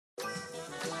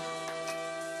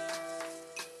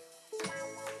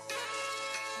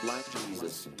Black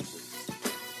Jesus.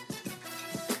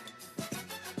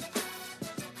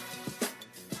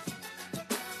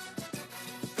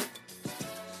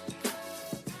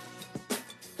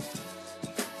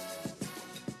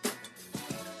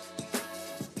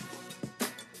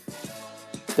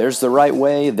 There's the right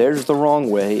way, there's the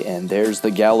wrong way, and there's the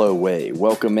Gallo-Way.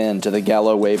 Welcome in to the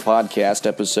Gallo-Way Podcast,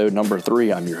 episode number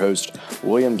 3. I'm your host,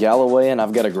 William Gallo-Way, and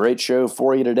I've got a great show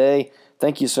for you today.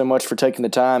 Thank you so much for taking the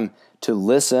time to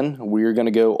listen. We're going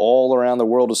to go all around the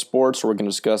world of sports. We're going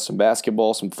to discuss some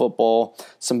basketball, some football,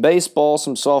 some baseball,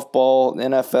 some softball,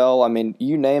 NFL. I mean,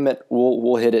 you name it,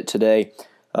 we'll hit it today.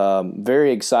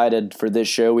 Very excited for this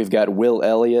show. We've got Will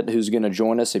Elliott, who's going to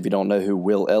join us. If you don't know who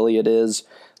Will Elliott is,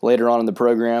 later on in the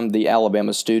program, the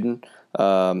Alabama student.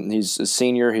 He's a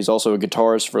senior. He's also a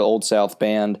guitarist for the Old South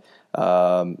Band.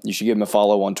 You should give him a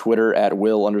follow on Twitter at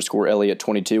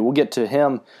Will_Elliott22. We'll get to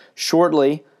him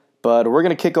shortly, but we're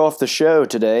going to kick off the show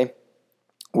today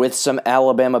with some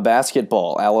Alabama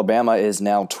basketball. Alabama is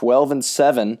now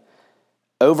 12-7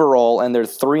 overall, and they're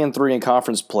 3-3 in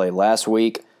conference play. Last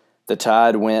week, the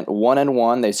Tide went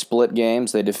 1-1. They split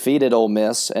games. They defeated Ole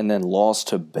Miss and then lost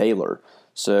to Baylor.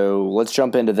 So let's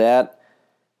jump into that.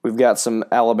 We've got some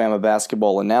Alabama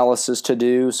basketball analysis to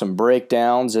do, some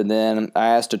breakdowns, and then I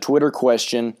asked a Twitter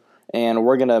question, and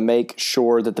we're going to make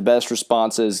sure that the best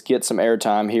responses get some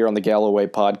airtime here on the Gallo-Way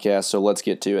Podcast, so let's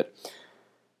get to it.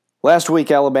 Last week,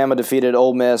 Alabama defeated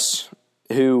Ole Miss,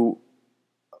 who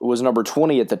was number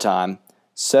 20 at the time,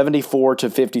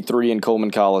 74-53 in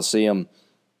Coleman Coliseum.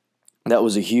 That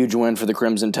was a huge win for the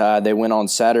Crimson Tide. They went on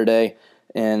Saturday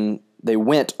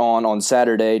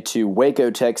to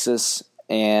Waco, Texas,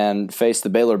 and faced the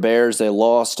Baylor Bears. They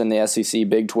lost in the SEC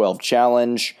Big 12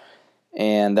 Challenge,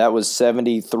 and that was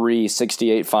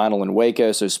 73-68 final in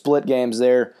Waco, so split games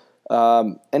there.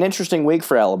 An interesting week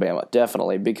for Alabama,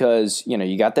 definitely, because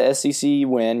you got the SEC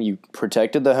win. You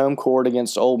protected the home court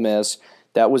against Ole Miss.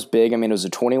 That was big. I mean, it was a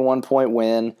 21-point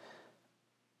win.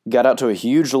 Got out to a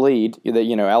huge lead.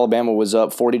 Alabama was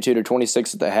up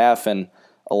 42-26 at the half, and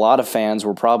a lot of fans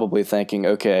were probably thinking,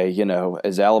 okay,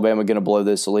 is Alabama going to blow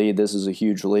this lead? This is a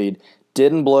huge lead.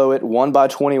 Didn't blow it. Won by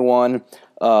 21.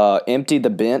 Emptied the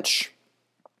bench,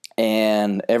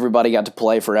 and everybody got to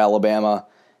play for Alabama.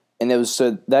 And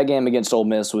that game against Ole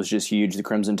Miss was just huge. The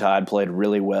Crimson Tide played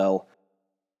really well.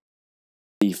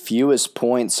 The fewest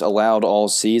points allowed all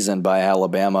season by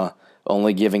Alabama,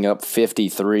 only giving up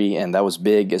 53, and that was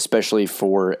big, especially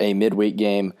for a midweek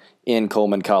game in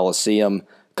Coleman Coliseum.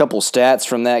 Couple stats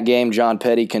from that game. John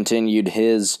Petty continued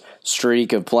his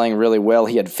streak of playing really well.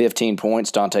 He had 15 points.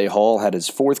 Dante Hall had his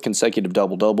 4th consecutive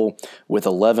double-double with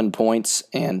 11 points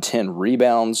and 10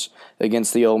 rebounds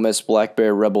against the Ole Miss Black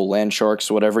Bear Rebel Land Sharks,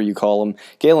 whatever you call them.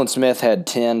 Galen Smith had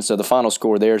 10, so the final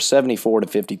score there,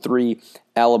 74-53.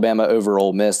 Alabama over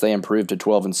Ole Miss. They improved to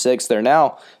 12-6. They're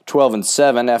now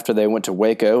 12-7 after they went to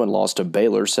Waco and lost to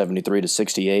Baylor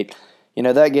 73-68.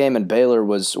 That game in Baylor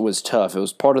was tough. It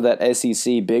was part of that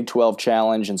SEC Big 12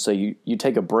 Challenge, and so you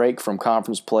take a break from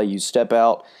conference play, you step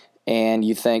out, and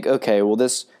you think, okay, well,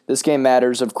 this game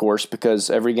matters, of course,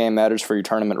 because every game matters for your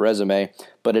tournament resume,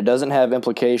 but it doesn't have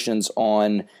implications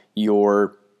on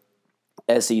your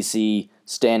SEC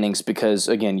standings because,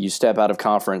 again, you step out of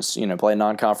conference, play a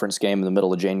non-conference game in the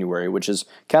middle of January, which is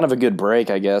kind of a good break,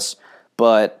 I guess.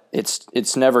 But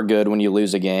it's never good when you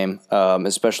lose a game,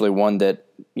 especially one that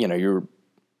you're,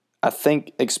 I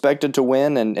think, expected to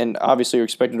win, and obviously you're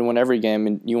expected to win every game,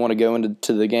 and you want to go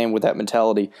into the game with that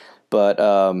mentality. But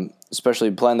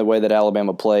especially playing the way that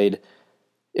Alabama played,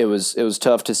 it was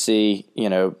tough to see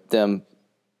them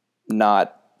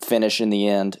not finish in the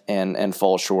end and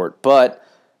fall short. But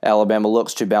Alabama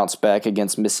looks to bounce back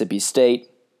against Mississippi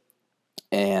State,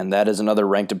 and that is another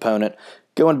ranked opponent.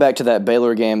 Going back to that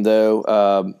Baylor game,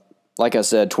 though, like I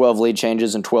said, 12 lead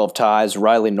changes and 12 ties.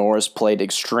 Riley Norris played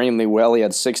extremely well. He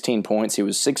had 16 points. He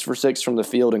was 6 for 6 from the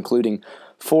field, including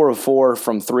 4 of 4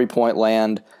 from three-point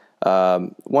land.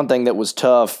 One thing that was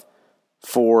tough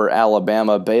for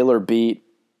Alabama, Baylor beat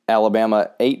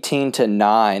Alabama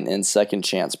 18-9 in second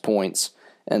chance points.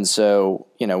 And so,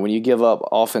 when you give up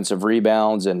offensive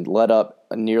rebounds and let up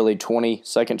nearly 20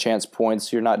 second chance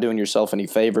points, you're not doing yourself any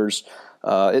favors.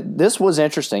 This was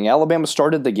interesting. Alabama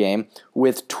started the game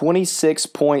with 26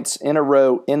 points in a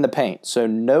row in the paint, so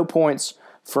no points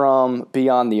from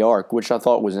beyond the arc, which I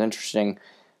thought was interesting,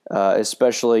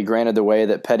 especially granted the way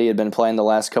that Petty had been playing the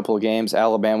last couple of games.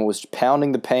 Alabama was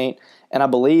pounding the paint, and I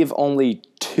believe only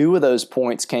 2 of those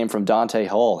points came from Dante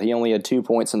Hall. He only had 2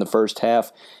 points in the first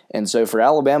half, and so for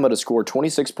Alabama to score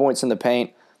 26 points in the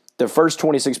paint, the first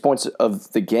 26 points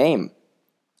of the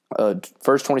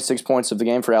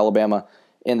game for Alabama,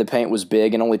 in the paint was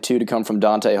big, and only 2 to come from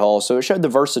Dante Hall. So it showed the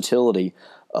versatility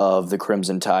of the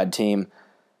Crimson Tide team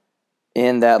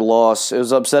in that loss. It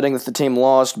was upsetting that the team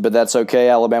lost, but that's okay.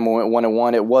 Alabama went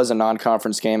 1-1. It was a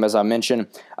non-conference game, as I mentioned.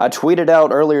 I tweeted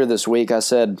out earlier this week, I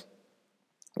said,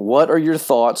 what are your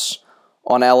thoughts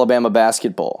on Alabama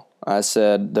basketball? I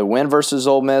said the win versus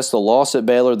Ole Miss, the loss at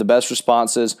Baylor, the best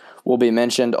responses will be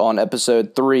mentioned on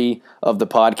episode 3 of the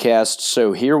podcast.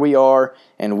 So here we are,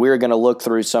 and we're going to look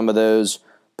through some of those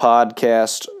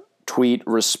podcast tweet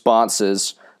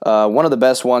responses. One of the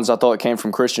best ones I thought came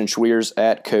from Christian Schweers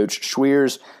at Coach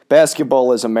Schweers.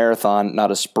 Basketball is a marathon,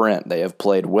 not a sprint. They have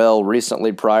played well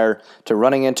recently prior to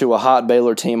running into a hot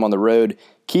Baylor team on the road,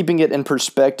 keeping it in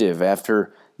perspective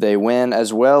after they win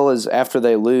as well as after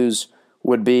they lose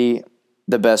would be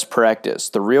the best practice.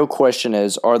 The real question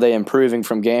is, are they improving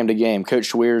from game to game?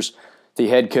 Coach Schweers, the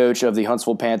head coach of the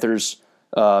Huntsville Panthers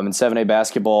in 7A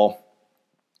basketball,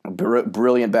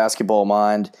 brilliant basketball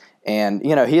mind. And,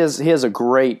 he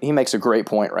makes a great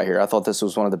point right here. I thought this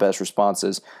was one of the best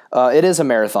responses. It is a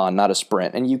marathon, not a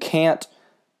sprint. And you can't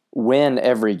win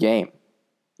every game.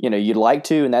 You'd like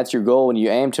to, and that's your goal, and you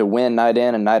aim to win night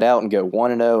in and night out and go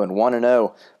 1-0 and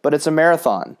 1-0. But it's a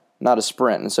marathon, not a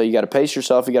sprint. And so you got to pace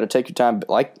yourself. You got to take your time.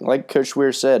 Like Coach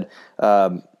Schweer said,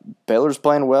 Baylor's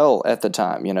playing well at the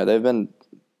time. They've been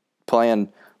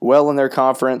playing well in their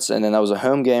conference, and then that was a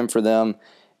home game for them.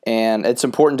 And it's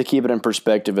important to keep it in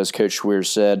perspective, as Coach Schweer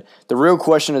said. The real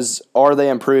question is, are they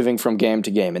improving from game to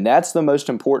game? And that's the most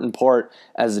important part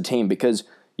as a team, because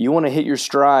you want to hit your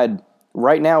stride.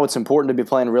 Right now it's important to be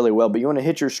playing really well, but you want to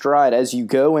hit your stride as you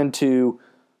go into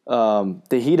the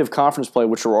heat of conference play,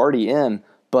 which we're already in,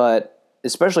 but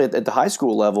especially at the high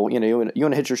school level, you want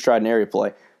to hit your stride in area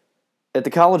play. At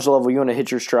the college level, you want to hit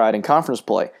your stride in conference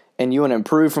play. And you want to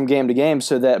improve from game to game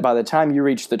so that by the time you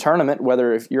reach the tournament,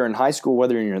 whether if you're in high school,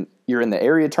 whether you're in the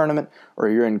area tournament or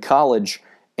you're in college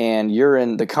and you're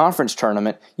in the conference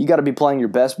tournament, you got to be playing your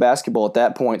best basketball at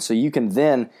that point so you can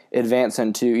then advance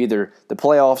into either the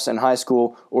playoffs in high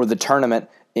school or the tournament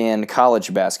in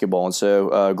college basketball. And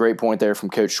so great point there from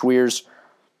Coach Schweers.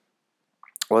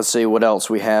 Let's see what else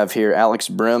we have here. Alex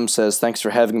Brim says, thanks for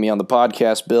having me on the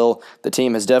podcast, Bill. The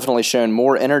team has definitely shown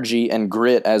more energy and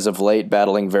grit as of late,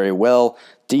 battling very well.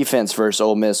 Defense versus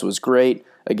Ole Miss was great.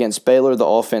 Against Baylor, the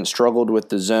offense struggled with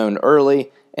the zone early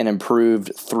and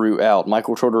improved throughout.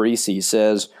 Michael Tortorisi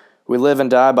says, we live and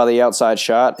die by the outside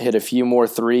shot, hit a few more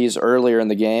threes earlier in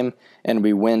the game, and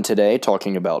we win today,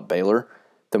 talking about Baylor.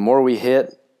 The more we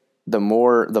hit, the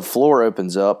more the floor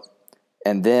opens up.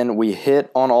 And then we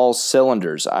hit on all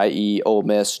cylinders, i.e. Ole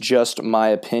Miss, just my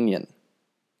opinion.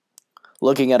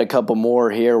 Looking at a couple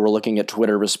more here, we're looking at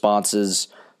Twitter responses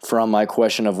from my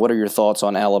question of what are your thoughts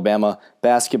on Alabama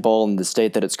basketball in the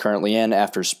state that it's currently in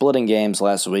after splitting games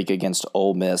last week against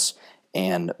Ole Miss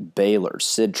and Baylor.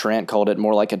 Sid Trent called it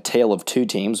more like a tale of two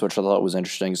teams, which I thought was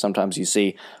interesting. Sometimes you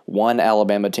see one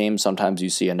Alabama team, sometimes you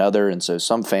see another, and so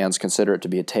some fans consider it to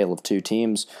be a tale of two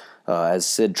teams, as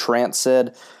Sid Trent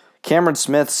said. Cameron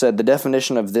Smith said the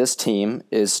definition of this team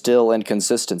is still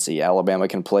inconsistency. Alabama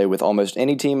can play with almost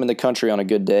any team in the country on a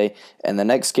good day, and the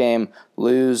next game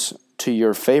lose to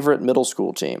your favorite middle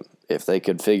school team. If they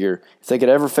could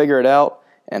ever figure it out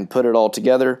and put it all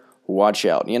together, watch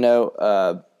out.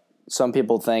 Some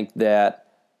people think that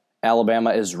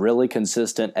Alabama is really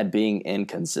consistent at being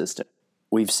inconsistent.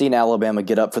 We've seen Alabama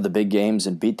get up for the big games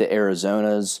and beat the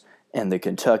Arizonas and the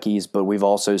Kentuckys, but we've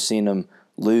also seen them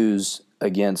lose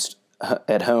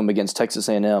at home against Texas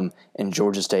A&M and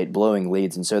Georgia State, blowing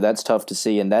leads. And so that's tough to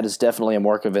see, and that is definitely a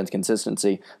mark of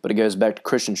inconsistency. But it goes back to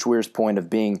Christian Schweer's point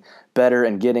of being better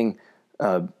and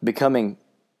becoming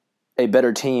a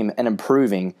better team and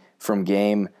improving from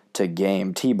game to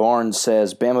game. T. Barnes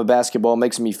says, Bama basketball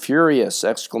makes me furious! !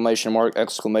 Beat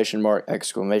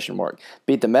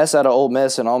the mess out of Ole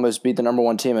Miss and almost beat the number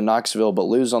one team in Knoxville, but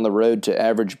lose on the road to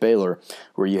average Baylor,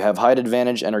 where you have height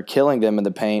advantage and are killing them in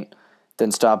the paint. Then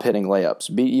stop hitting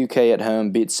layups. Beat UK at home,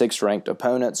 beat 6th ranked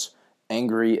opponents.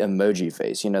 Angry emoji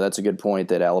face. That's a good point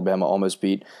that Alabama almost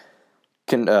beat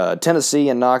Tennessee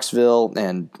and Knoxville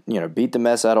and, beat the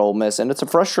mess out of Ole Miss. And it's a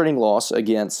frustrating loss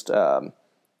against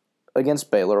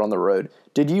Baylor on the road.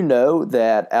 Did you know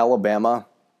that Alabama,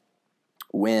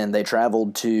 when they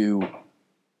traveled to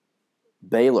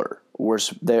Baylor,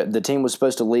 the team was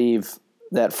supposed to leave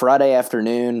that Friday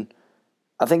afternoon?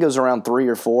 I think it was around 3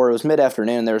 or 4. It was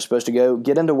mid-afternoon. They were supposed to go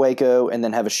get into Waco and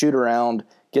then have a shoot-around,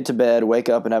 get to bed, wake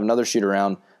up, and have another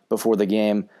shoot-around before the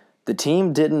game. The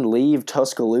team didn't leave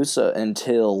Tuscaloosa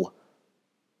until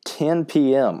 10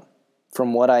 p.m.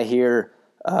 From what I hear,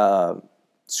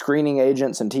 screening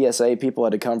agents and TSA people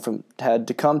had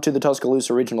to come to the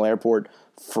Tuscaloosa Regional Airport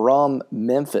from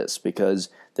Memphis because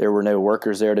there were no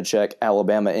workers there to check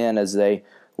Alabama in as they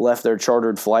left their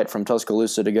chartered flight from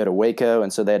Tuscaloosa to go to Waco,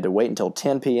 and so they had to wait until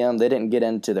 10 p.m. They didn't get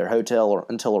into their hotel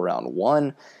until around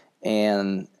 1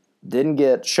 and didn't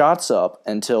get shots up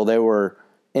until they were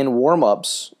in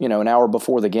warm-ups, an hour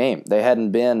before the game. They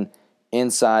hadn't been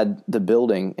inside the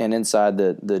building and inside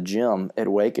the gym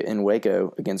in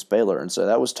Waco against Baylor. And so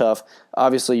that was tough.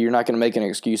 Obviously, you're not going to make any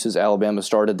excuses. Alabama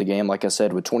started the game, like I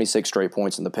said, with 26 straight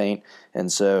points in the paint.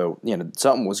 And so,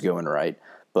 something was going right.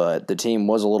 But the team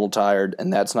was a little tired,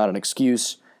 and that's not an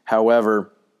excuse.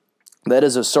 However, that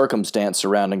is a circumstance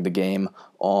surrounding the game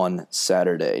on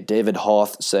Saturday. David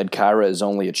Hoth said Kyra is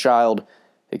only a child,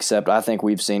 except I think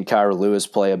we've seen Kyra Lewis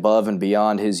play above and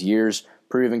beyond his years,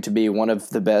 proving to be one of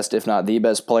the best, if not the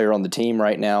best player on the team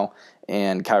right now.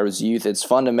 And Kyra's youth, it's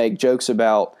fun to make jokes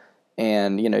about,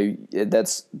 and,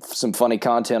 that's some funny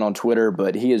content on Twitter,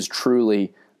 but he is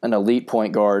truly an elite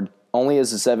point guard, only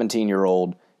as a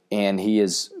 17-year-old, and he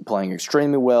is playing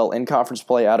extremely well in conference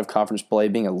play, out of conference play.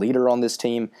 Being a leader on this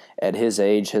team at his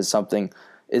age is something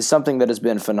that has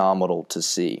been phenomenal to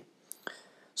see.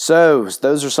 So,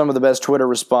 those are some of the best Twitter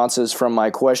responses from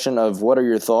my question of what are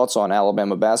your thoughts on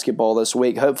Alabama basketball this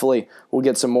week. Hopefully, we'll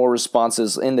get some more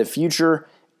responses in the future,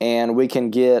 and we can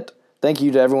get – thank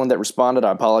you to everyone that responded.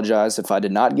 I apologize if I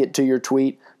did not get to your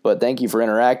tweet, but thank you for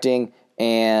interacting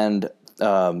and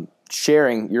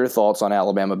sharing your thoughts on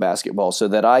Alabama basketball so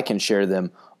that I can share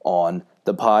them on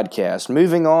the podcast.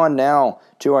 Moving on now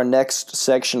to our next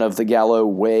section of the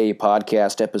Gallo-Way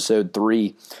Podcast, Episode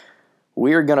 3.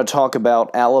 We are going to talk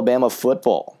about Alabama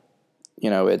football.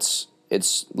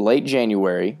 It's late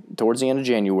January, towards the end of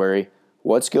January.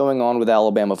 What's going on with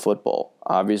Alabama football?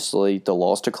 Obviously, the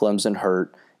loss to Clemson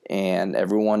hurt, and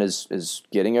everyone is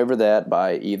getting over that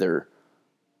by either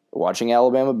watching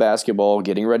Alabama basketball,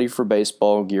 getting ready for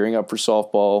baseball, gearing up for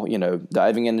softball,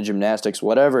 diving into gymnastics,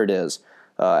 whatever it is.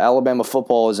 Alabama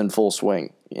football is in full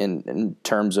swing in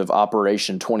terms of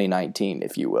Operation 2019,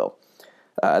 if you will.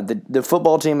 The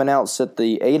football team announced that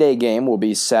the 8A game will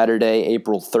be Saturday,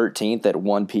 April 13th at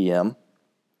 1 p.m.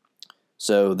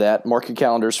 So mark your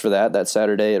calendars for that. That's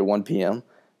Saturday at 1 p.m.,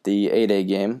 the 8A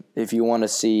game. If you want to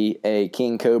see a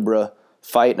King Cobra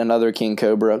fight another King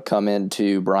Cobra, come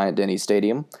into Bryant-Denny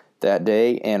Stadium that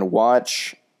day and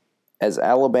watch as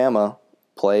Alabama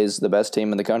plays the best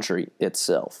team in the country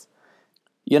itself.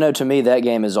 To me, that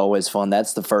game is always fun.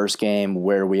 That's the first game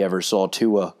where we ever saw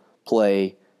Tua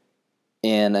play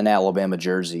in an Alabama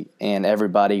jersey, and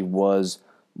everybody was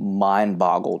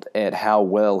mind-boggled at how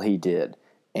well he did.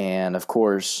 And, of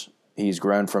course, he's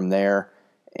grown from there,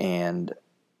 and,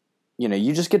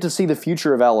 you just get to see the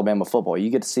future of Alabama football.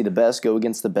 You get to see the best go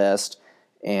against the best,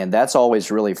 and that's always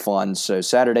really fun. So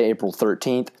Saturday, April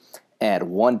 13th at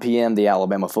 1 p.m., the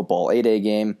Alabama football 8A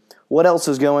game. What else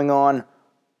is going on?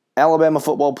 Alabama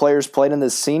football players played in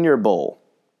the Senior Bowl.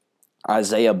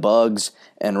 Isaiah Buggs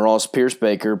and Ross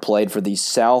Piercebaker played for the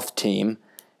South team.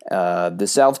 The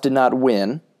South did not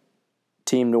win.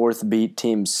 Team North beat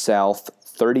Team South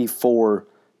 34-24.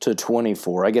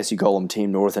 I guess you call them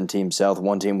Team North and Team South.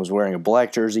 One team was wearing a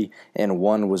black jersey and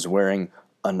one was wearing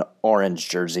an orange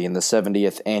jersey in the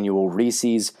 70th annual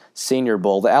Reese's Senior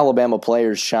Bowl. The Alabama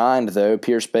players shined, though.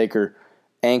 Piercebaker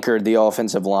anchored the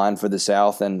offensive line for the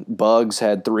South, and Buggs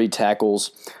had 3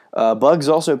 tackles. Buggs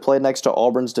also played next to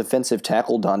Auburn's defensive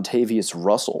tackle Dontavius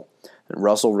Russell. And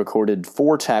Russell recorded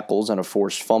 4 tackles and a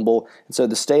forced fumble. And so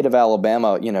the state of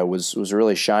Alabama, was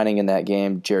really shining in that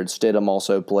game. Jared Stidham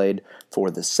also played for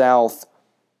the South.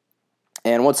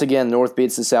 And once again, North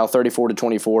beats the South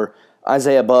 34-24.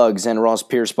 Isaiah Buggs and Ross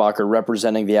Piercebaker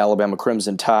representing the Alabama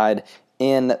Crimson Tide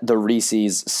in the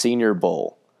Reese's Senior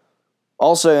Bowl.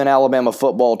 Also in Alabama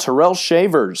football, Terrell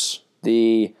Shavers,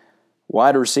 the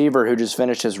wide receiver who just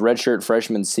finished his redshirt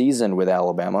freshman season with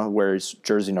Alabama, wears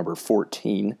jersey number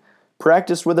 14,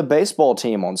 practiced with a baseball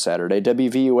team on Saturday.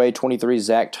 WVUA 23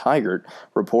 Zach Tigert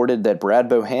reported that Brad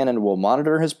Bohannon will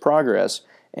monitor his progress,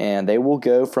 and they will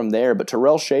go from there. But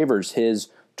Terrell Shavers, his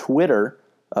Twitter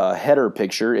header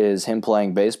picture is him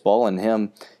playing baseball and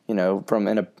him, from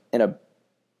in a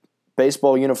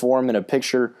baseball uniform in a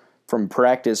picture from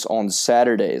practice on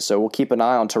Saturday. So we'll keep an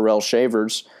eye on Terrell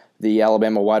Shavers, the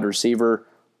Alabama wide receiver,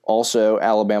 also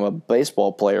Alabama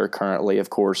baseball player currently. Of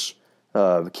course,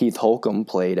 Keith Holcomb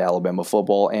played Alabama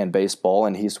football and baseball,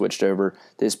 and he switched over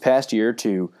this past year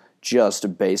to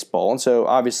just baseball. And so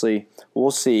obviously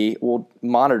we'll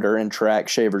monitor and track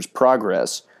Shavers'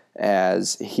 progress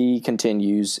as he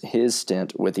continues his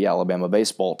stint with the Alabama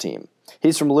baseball team.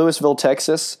 He's from Lewisville,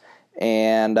 Texas,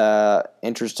 And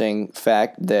interesting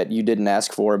fact that you didn't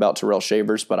ask for about Terrell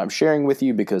Shavers, but I'm sharing with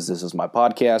you because this is my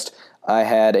podcast. I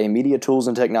had a media tools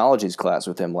and technologies class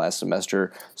with him last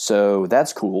semester, so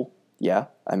that's cool. Yeah,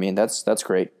 I mean, that's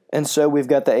great. And so we've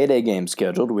got the 8A game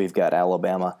scheduled. We've got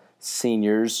Alabama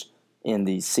seniors in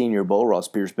the Senior Bowl, Ross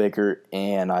Pierce-Baker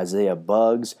and Isaiah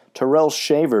Buggs. Terrell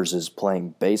Shavers is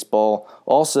playing baseball.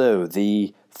 Also,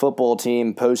 the football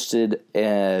team posted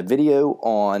a video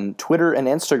on Twitter and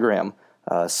Instagram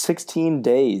 16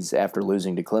 days after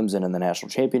losing to Clemson in the national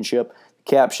championship.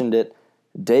 Captioned it,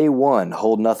 Day 1,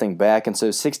 hold nothing back. And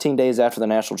so 16 days after the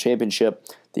national championship,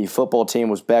 the football team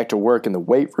was back to work in the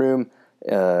weight room.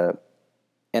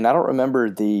 And I don't remember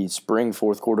the spring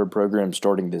fourth quarter program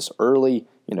starting this early,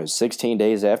 16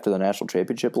 days after the national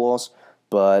championship loss.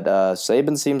 But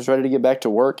Saban seems ready to get back to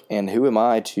work, and who am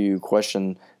I to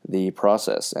question the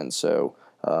process? And so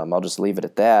I'll just leave it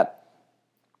at that.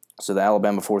 So the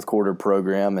Alabama fourth quarter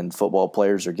program and football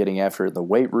players are getting after it in the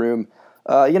weight room.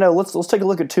 Let's take a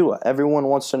look at Tua. Everyone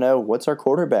wants to know, what's our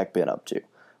quarterback been up to?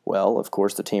 Well, of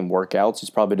course, the team workouts. He's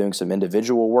probably doing some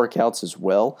individual workouts as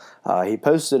well. He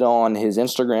posted on his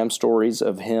Instagram stories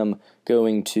of him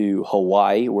going to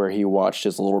Hawaii, where he watched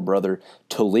his little brother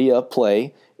Talia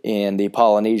play in the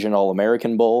Polynesian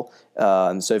All-American Bowl.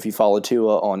 And so if you follow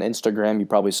Tua on Instagram, you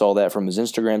probably saw that from his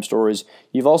Instagram stories.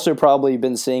 You've also probably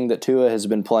been seeing that Tua has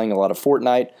been playing a lot of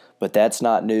Fortnite, but that's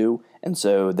not new. And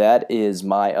so that is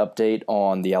my update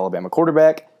on the Alabama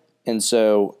quarterback. And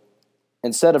so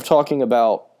instead of talking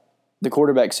about the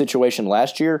quarterback situation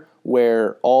last year,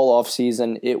 where all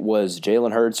offseason it was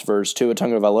Jalen Hurts versus Tua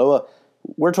Tagovailoa,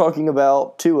 we're talking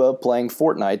about Tua playing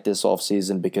Fortnite this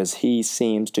offseason because he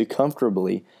seems to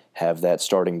comfortably have that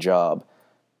starting job.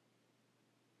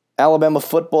 Alabama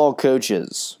football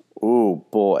coaches. Ooh,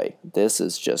 boy, this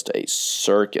is just a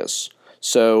circus.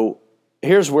 So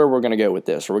here's where we're going to go with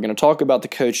this. We're going to talk about the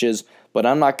coaches, but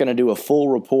I'm not going to do a full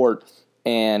report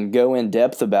and go in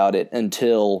depth about it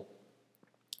until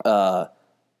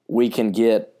we can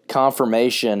get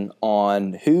confirmation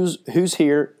on who's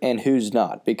here and who's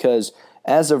not. Because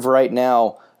as of right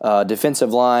now,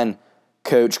 defensive line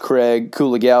coach Craig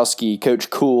Kuligowski, Coach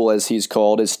Cool as he's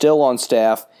called, is still on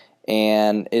staff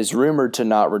and is rumored to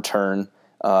not return.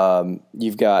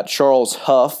 You've got Charles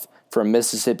Huff from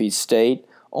Mississippi State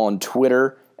on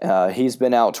Twitter. He's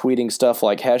been out tweeting stuff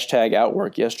like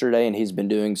 #outwork yesterday, and he's been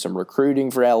doing some recruiting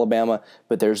for Alabama,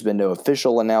 but there's been no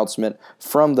official announcement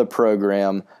from the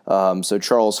program. So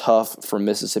Charles Huff from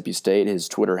Mississippi State, his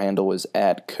Twitter handle is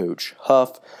 @Coach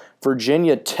Huff.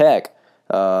 Virginia Tech,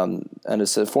 and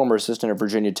a former assistant at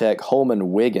Virginia Tech,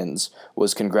 Holman Wiggins,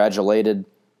 was congratulated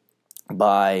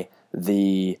by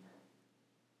the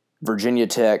Virginia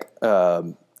Tech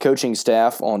coaching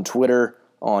staff on Twitter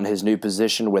on his new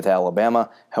position with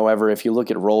Alabama. However, if you look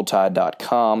at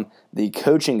RollTide.com, the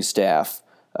coaching staff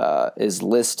is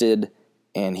listed,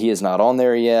 and he is not on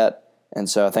there yet. And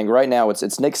so I think right now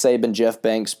it's Nick Saban, Jeff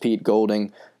Banks, Pete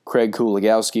Golding, Craig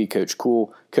Kuligowski, Coach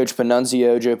Cool, Coach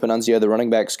Panunzio, Joe Panunzio, the running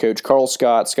backs coach, Carl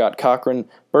Scott, Scott Cochran,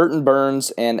 Burton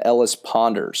Burns, and Ellis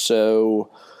Ponder.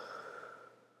 So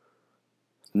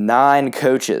 9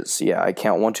 coaches. Yeah, I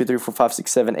count 1, 2, 3, 4, 5,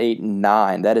 6, 7, 8,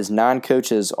 9. That is 9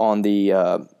 coaches on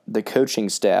the coaching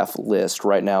staff list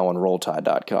right now on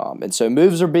RollTide.com. And so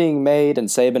moves are being made, and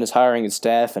Saban is hiring his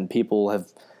staff, and people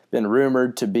have been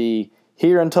rumored to be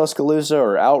here in Tuscaloosa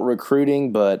or out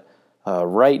recruiting, but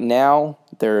right now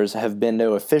there have been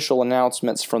no official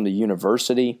announcements from the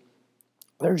university.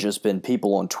 There's just been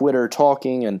people on Twitter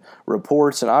talking and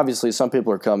reports, and obviously some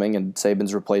people are coming, and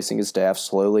Saban's replacing his staff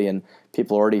slowly, and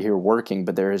people are already here working,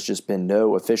 but there has just been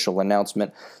no official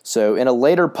announcement. So in a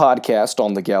later podcast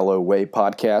on the Gallo-Way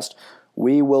Podcast,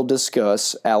 we will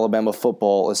discuss Alabama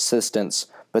football assistants,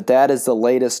 but that is the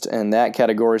latest in that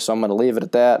category, so I'm going to leave it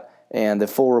at that, and the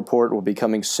full report will be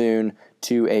coming soon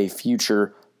to a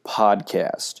future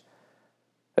podcast.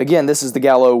 Again, this is the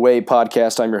Gallo-Way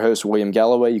Podcast. I'm your host, William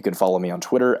Galloway. You can follow me on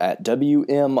Twitter at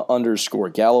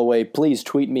WM_Galloway. Please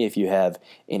tweet me if you have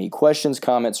any questions,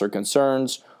 comments, or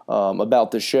concerns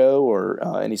about the show or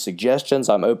any suggestions.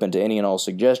 I'm open to any and all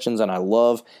suggestions, and I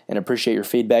love and appreciate your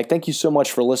feedback. Thank you so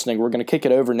much for listening. We're going to kick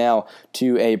it over now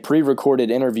to a pre-recorded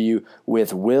interview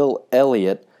with Will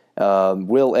Elliott.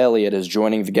 Will Elliott is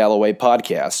joining the Gallo-Way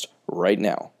Podcast right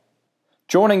now.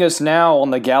 Joining us now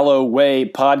on the Gallo-Way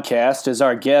Podcast is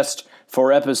our guest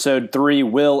for Episode 3,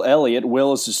 Will Elliott.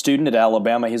 Will is a student at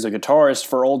Alabama. He's a guitarist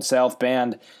for Old South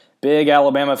Band. Big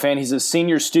Alabama fan. He's a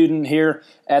senior student here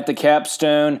at the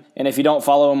Capstone. And if you don't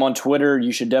follow him on Twitter,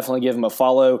 you should definitely give him a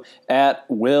follow at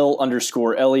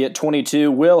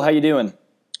Will_Elliott22. Will, how you doing?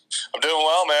 I'm doing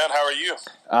well, man. How are you?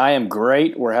 I am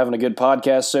great. We're having a good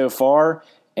podcast so far,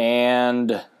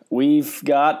 and we've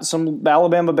got some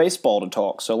Alabama baseball to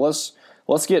talk. So let's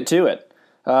get to it.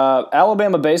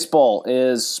 Alabama baseball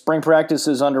spring practice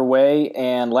is underway,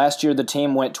 and last year the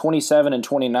team went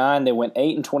 27-29. They went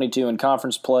 8-22 in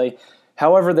conference play.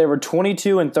 However, they were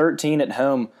 22-13 at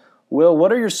home. Will,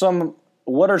 what are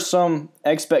some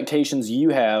expectations you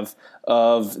have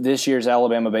of this year's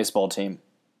Alabama baseball team?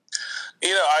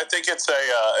 I think it's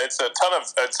a ton of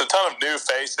new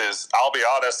faces. I'll be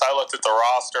honest. I looked at the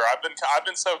roster. I've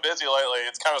been so busy lately.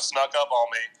 It's kind of snuck up on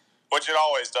me, which it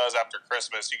always does after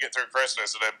Christmas. You get through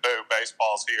Christmas and then boom,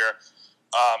 baseball's here.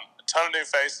 A ton of new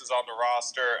faces on the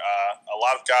roster. A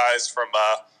lot of guys from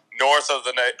north of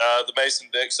the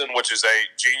Mason-Dixon, which is a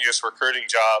genius recruiting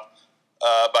job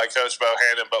by Coach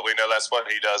Bohannon, but we know that's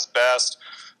what he does best.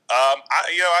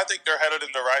 I think they're headed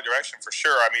in the right direction for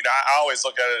sure. I mean, I always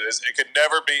look at it as it could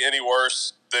never be any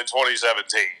worse than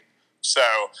 2017.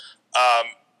 So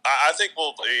I think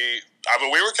we'll be. I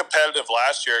mean, we were competitive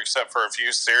last year, except for a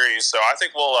few series. So I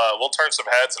think we'll turn some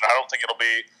heads, and I don't think it'll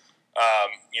be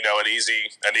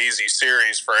an easy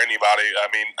series for anybody. I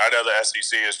mean, I know the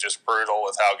SEC is just brutal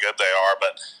with how good they are,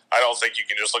 but I don't think you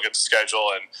can just look at the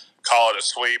schedule and call it a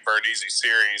sweep or an easy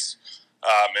series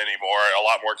anymore. A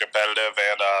lot more competitive,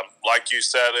 and like you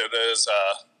said, it is.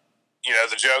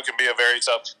 The Joe can be a very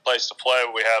tough place to play.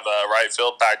 We have right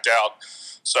field packed out,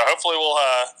 so hopefully we'll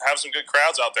have some good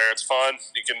crowds out there. It's fun.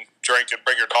 You can drink and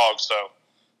bring your dogs, so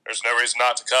there's no reason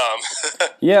not to come.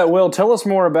 Yeah, Will, tell us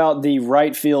more about the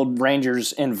right field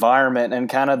Rangers environment and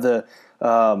kind of the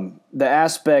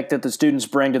aspect that the students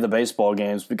bring to the baseball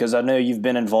games, because I know you've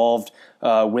been involved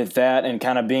with that and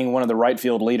kind of being one of the right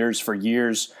field leaders for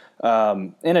years.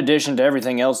 In addition to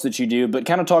everything else that you do, but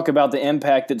kind of talk about the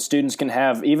impact that students can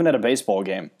have even at a baseball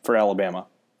game for Alabama.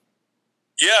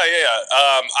 Yeah.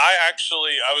 I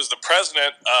was the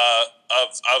president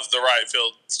of the right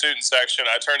field student section.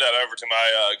 I turned that over to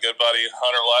my good buddy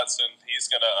Hunter Lutz, and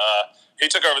he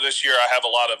took over this year. I have a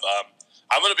lot of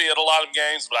I'm going to be at a lot of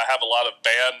games, but I have a lot of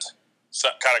band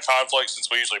kind of conflicts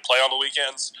since we usually play on the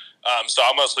weekends. So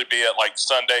I'll mostly be at like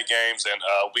Sunday games and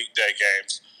weekday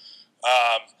games.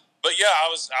 But yeah, I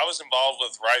was involved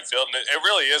with right field, and it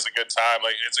really is a good time.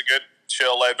 Like, it's a good,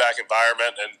 chill, laid back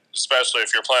environment, and especially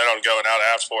if you're planning on going out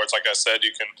afterwards, like I said, you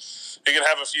can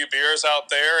have a few beers out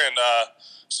there and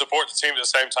support the team at the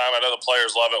same time. I know the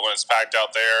players love it when it's packed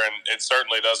out there, and it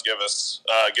certainly does give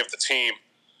the team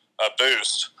a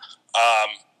boost.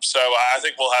 So I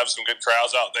think we'll have some good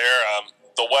crowds out there.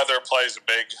 The weather plays a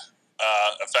big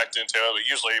effect into it, but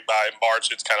usually by March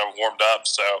it's kind of warmed up.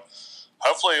 So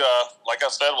hopefully, like I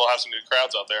said, we'll have some good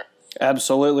crowds out there.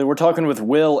 Absolutely. We're talking with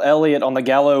Will Elliott on the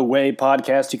Gallo-Way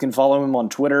Podcast. You can follow him on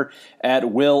Twitter at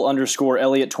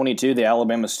Will_Elliott22, the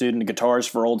Alabama student, guitars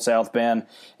for Old South Band,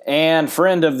 and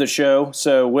friend of the show.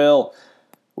 So, Will,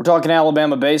 we're talking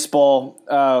Alabama baseball.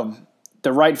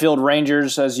 The right field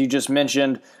Rangers, as you just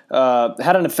mentioned,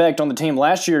 had an effect on the team.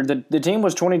 Last year, the team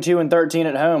was 22-13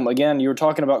 at home. Again, you were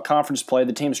talking about conference play.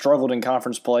 The team struggled in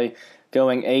conference play,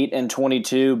 going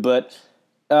 8-22, but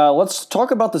let's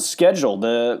talk about the schedule.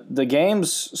 The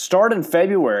games start in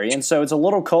February, and so it's a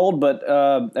little cold, but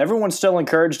everyone's still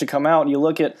encouraged to come out. You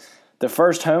look at the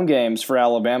first home games for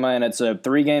Alabama, and it's a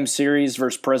 3-game series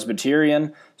versus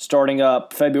Presbyterian starting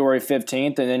up February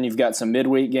 15th, and then you've got some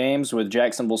midweek games with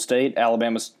Jacksonville State,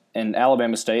 Alabama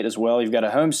State as well. You've got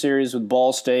a home series with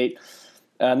Ball State,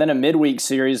 and then a midweek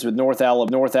series with North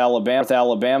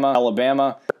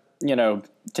Alabama.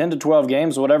 10 to 12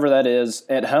 games, whatever that is,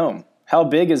 at home. How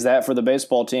big is that for the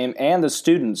baseball team and the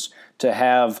students to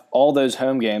have all those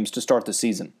home games to start the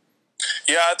season?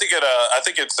 Yeah, I think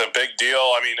it's a big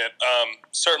deal. I mean, it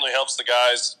certainly helps the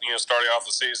guys, starting off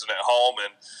the season at home,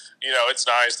 and it's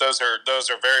nice. Those are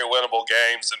very winnable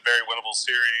games and very winnable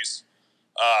series.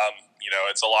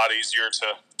 It's a lot easier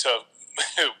to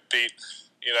beat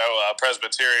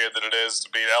Presbyterian than it is to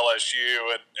beat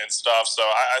LSU and stuff. So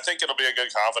I think it'll be a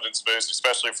good confidence boost,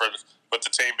 especially with the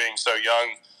team being so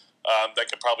young. They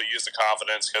could probably use the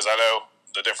confidence, because I know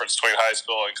the difference between high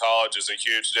school and college is a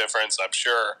huge difference, I'm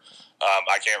sure.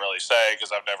 I can't really say because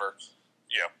I've never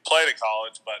played at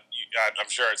college, but I'm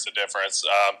sure it's a difference.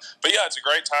 But yeah, it's a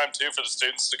great time too for the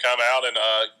students to come out and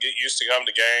get used to coming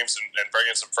to games and bring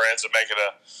in some friends and make it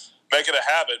a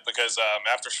habit, because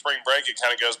after spring break it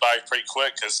kind of goes by pretty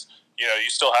quick, because you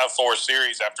still have 4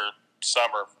 series after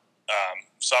summer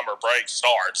break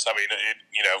starts. I mean,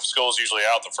 school's usually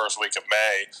out the first week of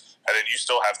May, and then you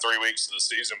still have 3 weeks of the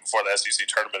season before the SEC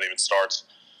tournament even starts.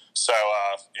 So,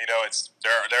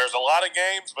 there's a lot of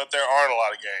games, but there aren't a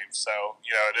lot of games. So,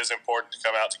 it is important to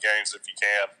come out to games if you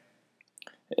can.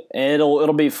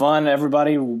 It'll be fun.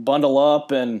 Everybody will bundle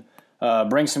up and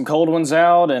bring some cold ones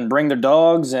out and bring their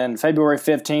dogs. And February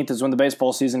 15th is when the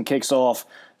baseball season kicks off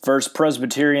versus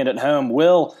Presbyterian at home.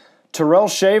 Will, Terrell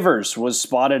Shavers was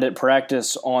spotted at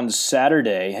practice on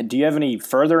Saturday. Do you have any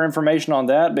further information on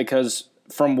that? Because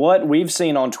from what we've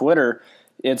seen on Twitter,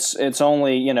 it's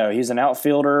only, he's an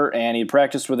outfielder and he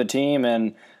practiced with a team.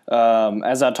 And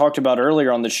as I talked about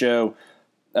earlier on the show,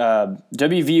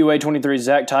 WVUA 23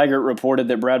 Zach Tigert reported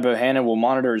that Brad Bohannon will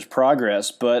monitor his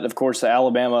progress, but of course the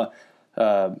Alabama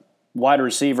wide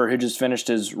receiver who just finished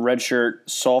his redshirt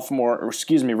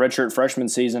freshman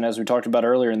season, as we talked about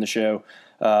earlier in the show,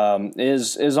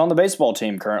 is on the baseball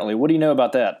team currently. What do you know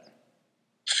about that?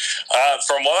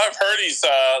 From what I've heard, he's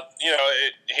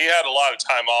he had a lot of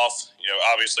time off.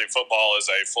 Obviously football is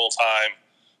a full time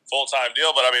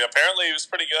deal, but apparently he was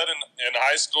pretty good in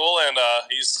high school, and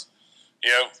he's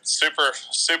super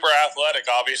athletic.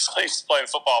 Obviously, he's playing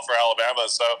football for Alabama,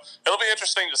 so it'll be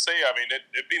interesting to see.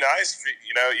 It'd be nice if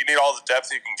you need all the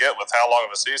depth you can get with how long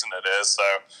of a season it is. So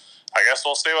I guess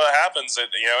we'll see what happens. It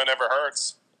never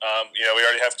hurts. We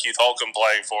already have Keith Holcomb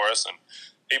playing for us, and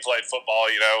he played football,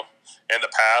 in the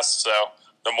past. So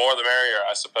the more the merrier,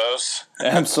 I suppose.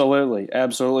 Absolutely.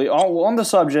 On the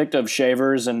subject of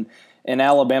Shavers and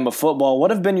Alabama football, what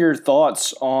have been your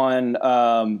thoughts on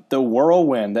the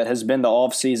whirlwind that has been the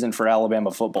offseason for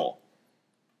Alabama football?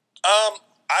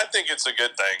 I think it's a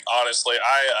good thing, honestly.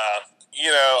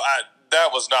 That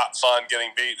was not fun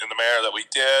getting beat in the manner that we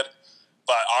did,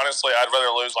 but honestly, I'd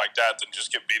rather lose like that than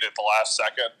just get beat at the last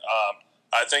second.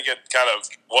 I think it kind of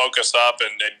woke us up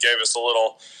and gave us a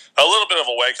little bit of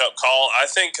a wake-up call. I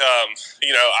think,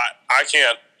 I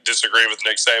can't disagree with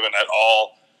Nick Saban at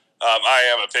all. I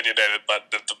am opinionated, but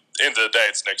at the end of the day,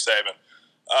 it's Nick Saban.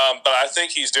 But I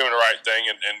think he's doing the right thing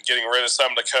and getting rid of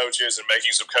some of the coaches and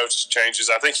making some coach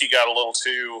changes. I think he got a little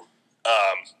too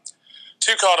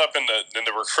caught up in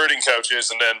the recruiting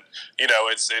coaches, and then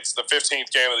it's the 15th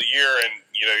game of the year, and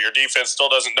your defense still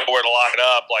doesn't know where to line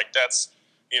up. Like that's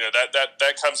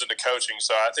that comes into coaching.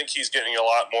 So I think he's getting a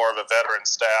lot more of a veteran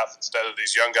staff instead of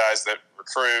these young guys that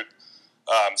recruit.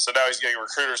 So now he's getting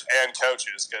recruiters and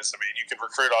coaches because, you can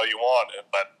recruit all you want,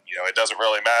 but, it doesn't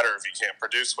really matter if you can't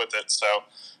produce with it. So,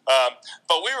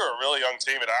 but we were a really young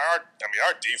team, and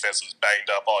our defense was banged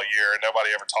up all year, and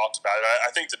nobody ever talked about it.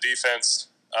 I think the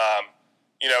defense,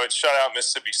 it shut out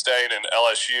Mississippi State and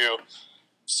LSU,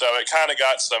 so it kind of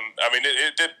got some.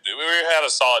 It did. We had a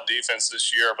solid defense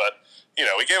this year, but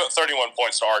we gave up 31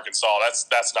 points to Arkansas.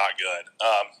 That's not good.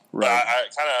 Right.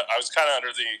 But I was kind of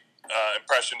under the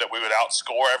impression that we would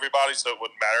outscore everybody, so it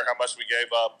wouldn't matter how much we gave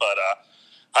up. But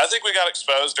I think we got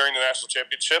exposed during the national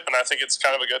championship, and I think it's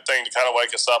kind of a good thing to kind of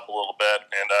wake us up a little bit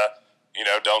and,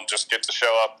 don't just get to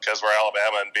show up because we're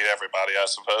Alabama and beat everybody, I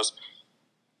suppose.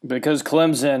 Because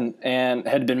Clemson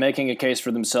had been making a case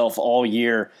for themselves all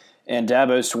year, and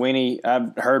Dabo Swinney,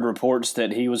 I've heard reports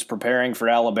that he was preparing for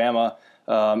Alabama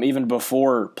even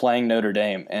before playing Notre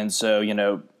Dame. And so,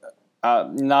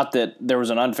 not that there was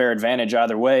an unfair advantage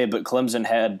either way, but Clemson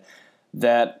had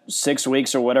that 6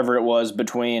 weeks or whatever it was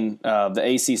between the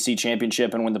ACC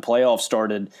championship and when the playoffs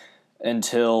started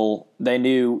until they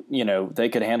knew, they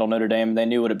could handle Notre Dame. They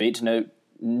knew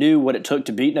what it took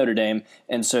to beat Notre Dame,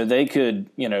 and so they could,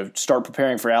 start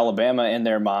preparing for Alabama in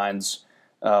their minds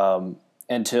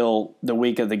until the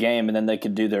week of the game, and then they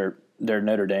could do their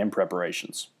Notre Dame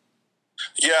preparations.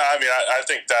 Yeah, I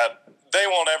think that they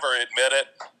won't ever admit it.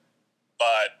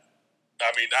 But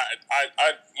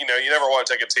you never want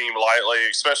to take a team lightly,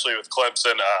 especially with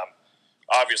Clemson.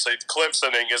 Obviously,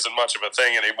 Clemsoning isn't much of a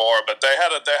thing anymore, but they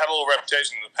had a little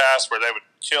reputation in the past where they would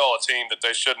kill a team that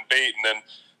they shouldn't beat, and then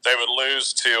they would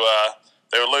lose to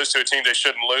a team they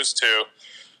shouldn't lose to.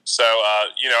 So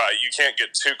you can't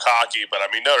get too cocky. But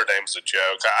Notre Dame's a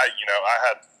joke.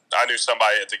 I knew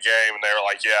somebody at the game, and they were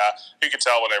like, yeah, you could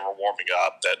tell when they were warming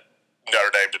up that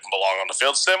Notre Dame didn't belong on the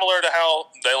field, similar to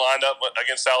how they lined up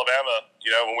against Alabama,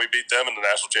 when we beat them in the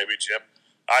national championship.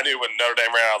 I knew when Notre Dame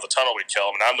ran out of the tunnel, we'd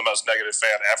kill them, and I'm the most negative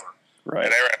fan ever. Right.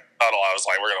 And they ran out of the tunnel, I was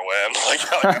like, we're going to win.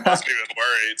 I wasn't even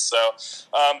worried. So,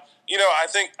 I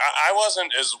think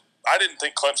I didn't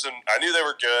think Clemson, I knew they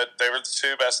were good. They were the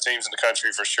two best teams in the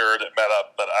country for sure that met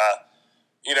up, but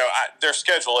their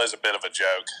schedule is a bit of a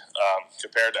joke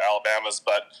compared to Alabama's,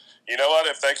 but you know what?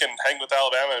 If they can hang with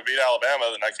Alabama and beat Alabama,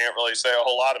 then I can't really say a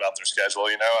whole lot about their schedule,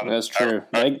 That's true.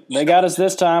 They got us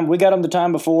this time. We got them the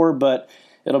time before, but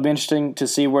it'll be interesting to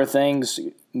see where things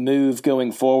move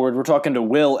going forward. We're talking to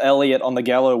Will Elliott on the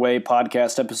Gallo-Way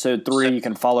Podcast, Episode 3. You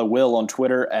can follow Will on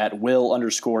Twitter at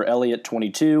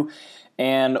Will_Elliott22.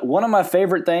 And one of my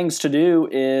favorite things to do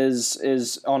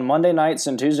is on Monday nights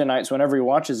and Tuesday nights, whenever he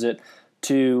watches it,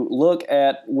 to look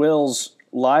at Will's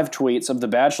live tweets of The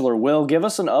Bachelor. Will, give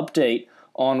us an update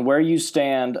on where you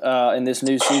stand in this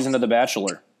new season of The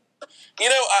Bachelor.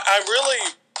 I really,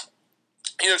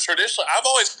 traditionally, I've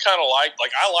always kind of liked,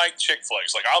 I like chick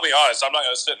flicks. I'll be honest, I'm not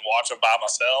going to sit and watch them by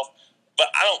myself, but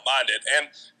I don't mind it. And,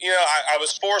 I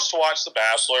was forced to watch The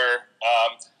Bachelor.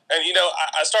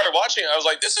 I started watching it. I was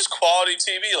like, this is quality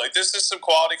TV. This is some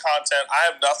quality content. I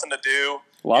have nothing to do.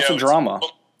 Lots of drama.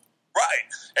 Right.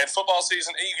 And football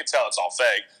season, you can tell it's all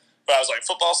fake. But I was like,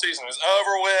 football season is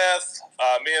over with.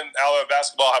 Me and Alabama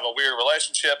basketball have a weird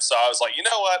relationship. So I was like, you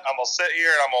know what? I'm going to sit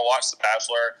here and I'm going to watch The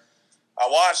Bachelor. I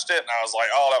watched it and I was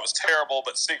like, oh, that was terrible.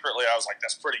 But secretly I was like,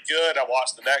 that's pretty good. I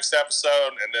watched the next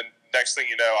episode. And then next thing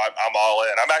you know, I'm all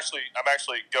in. I'm actually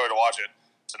going to watch it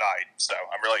tonight. So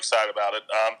I'm really excited about it.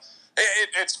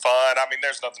 It's fun. I mean,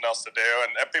 there's nothing else to do.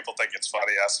 And people think it's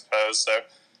funny, I suppose. So,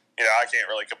 I can't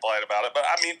really complain about it. But,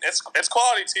 I mean, it's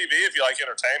quality TV if you like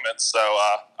entertainment. So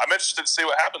I'm interested to see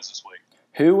what happens this week.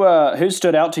 Who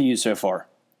stood out to you so far?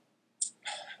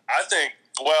 I think,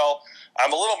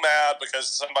 I'm a little mad because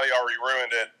somebody already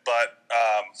ruined it. But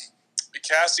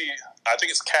Cassie, I think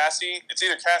it's Cassie. It's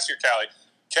either Cassie or Callie.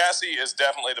 Cassie is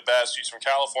definitely the best. She's from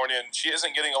California, and she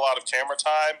isn't getting a lot of camera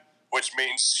time, which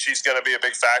means she's going to be a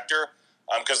big factor.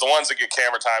 Because the ones that get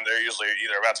camera time, they're usually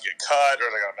either about to get cut or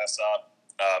they're going to mess up.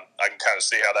 I can kind of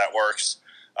see how that works.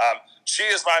 She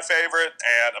is my favorite,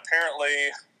 and apparently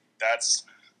that's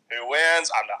who wins.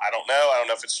 I don't know. I don't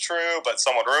know if it's true, but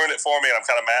someone ruined it for me, and I'm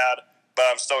kind of mad. But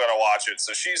I'm still going to watch it.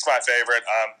 So she's my favorite.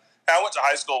 I went to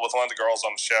high school with one of the girls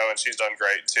on the show, and she's done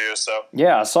great too. So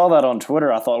yeah, I saw that on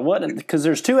Twitter. I thought, what? Because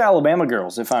there's 2 Alabama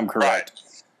girls, if I'm correct.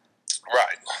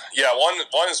 Right. Yeah,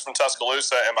 one is from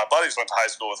Tuscaloosa, and my buddies went to high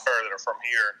school with her that are from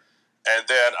here. And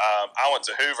then I went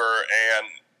to Hoover, and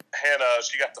Hannah,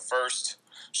 she got the first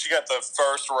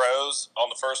rows on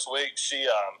the first week. She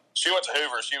went to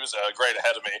Hoover. She was a grade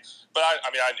ahead of me, but I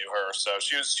knew her, so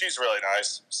she's really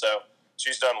nice. So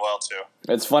she's done well too.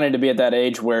 It's funny to be at that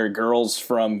age where girls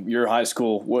from your high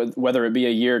school, whether it be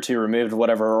a year or two removed,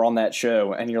 whatever, are on that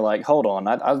show, and you're like, hold on,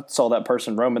 I saw that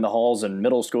person roaming the halls in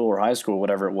middle school or high school,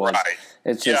 whatever it was. Right.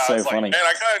 It's just so funny. Man,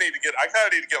 I kind of need to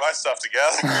get my stuff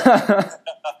together.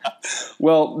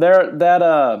 Well,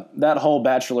 that whole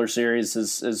Bachelor series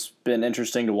has been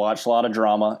interesting to watch. A lot of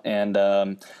drama and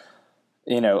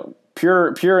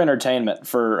pure entertainment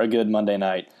for a good Monday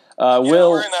night.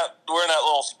 We're in that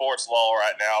little sports lull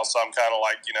right now, so I'm kind of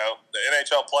like, the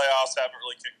NHL playoffs haven't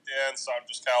really kicked in, so I'm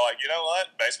just kind of like, you know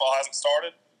what, baseball hasn't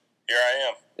started. Here I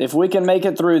am. If we can make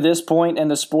it through this point in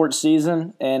the sports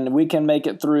season, and we can make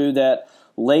it through that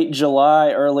late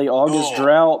July, early August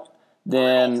drought,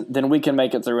 then we can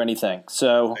make it through anything.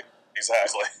 So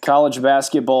exactly. College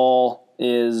basketball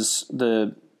is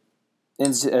the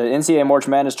NCAA March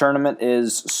Madness tournament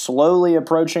is slowly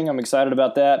approaching. I'm excited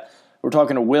about that. We're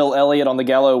talking to Will Elliott on the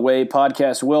Gallo-Way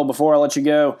Podcast. Will, before I let you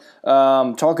go,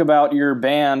 talk about your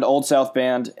band, Old South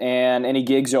Band, and any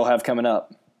gigs you'll have coming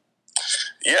up.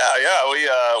 Yeah.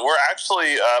 We're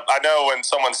actually, I know when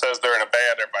someone says they're in a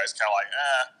band, everybody's kind of like,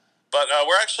 but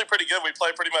we're actually pretty good. We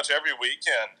play pretty much every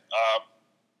weekend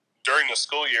during the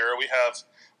school year.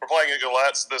 We're playing at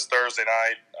Gillette's this Thursday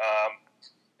night,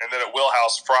 and then at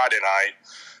Wheelhouse Friday night.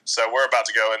 So we're about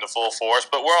to go into full force,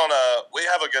 but we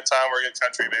have a good time. We're a good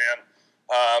country band.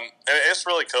 And it's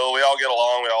really cool. We all get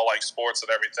along. We all like sports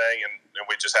and everything, and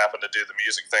we just happen to do the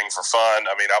music thing for fun.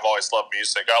 I mean, I've always loved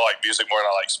music. I like music more than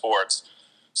I like sports.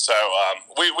 So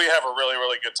we have a really,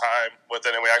 really good time with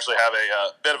it, and we actually have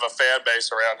a bit of a fan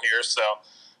base around here. So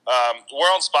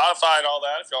we're on Spotify and all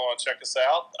that if y'all want to check us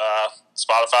out.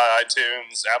 Spotify,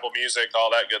 iTunes, Apple Music, all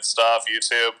that good stuff,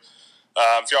 YouTube.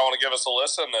 If y'all want to give us a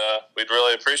listen, we'd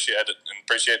really appreciate it and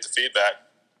appreciate the feedback.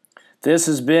 This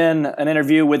has been an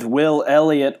interview with Will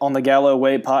Elliott on the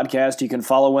Gallo-Way Podcast. You can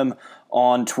follow him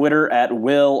on Twitter at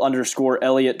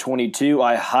Will_Elliott22.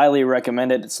 I highly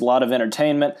recommend it. It's a lot of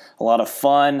entertainment, a lot of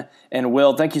fun. And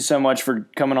Will, thank you so much for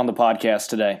coming on the podcast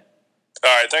today.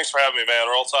 All right, thanks for having me, man.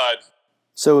 Roll Tide.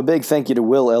 So a big thank you to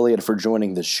Will Elliott for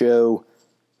joining the show.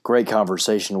 Great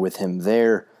conversation with him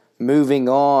there. Moving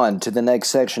on to the next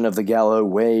section of the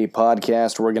Gallo-Way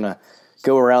Podcast, we're going to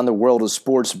go around the world of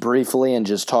sports briefly and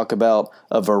just talk about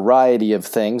a variety of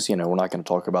things. We're not going to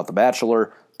talk about The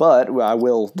Bachelor, but I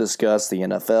will discuss the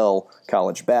NFL,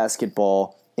 college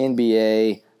basketball,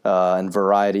 NBA, and a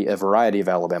variety of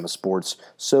Alabama sports.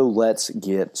 So let's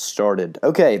get started.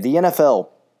 Okay, the NFL.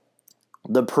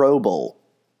 The Pro Bowl.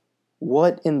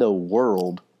 What in the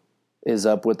world is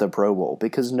up with the Pro Bowl?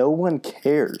 Because no one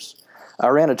cares. I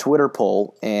ran a Twitter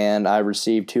poll, and I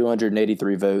received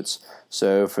 283 votes.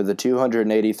 So for the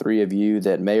 283 of you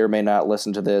that may or may not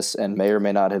listen to this and may or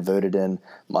may not have voted in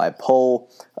my poll,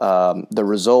 the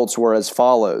results were as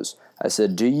follows. I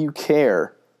said, do you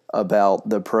care about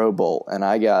the Pro Bowl? And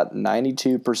I got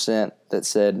 92% that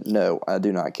said, no, I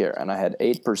do not care. And I had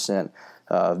 8%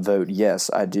 vote, yes,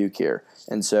 I do care.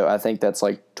 And so I think that's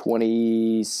like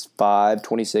 25,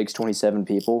 26, 27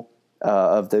 people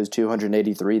of those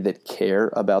 283 that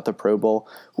care about the Pro Bowl,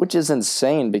 which is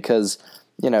insane because,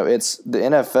 it's the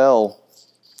NFL,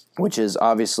 which is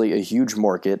obviously a huge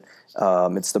market.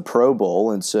 It's the Pro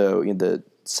Bowl, and so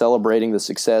celebrating the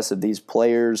success of these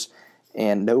players,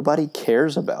 and nobody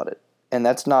cares about it. And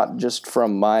that's not just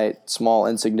from my small,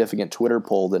 insignificant Twitter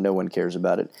poll that no one cares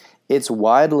about it. It's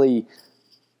widely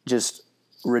just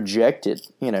rejected.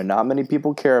 Not many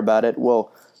people care about it.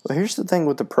 Well, here's the thing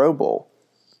with the Pro Bowl.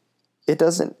 It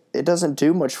doesn't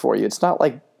do much for you. It's not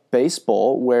like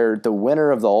baseball where the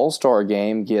winner of the All-Star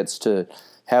game gets to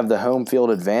have the home field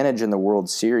advantage in the World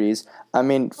Series. I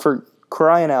mean, for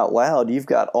crying out loud, you've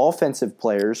got offensive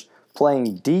players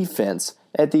playing defense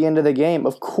at the end of the game.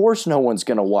 Of course no one's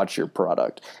going to watch your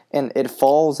product. And it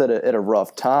falls at a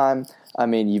rough time. I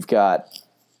mean, you've got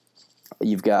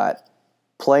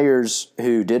players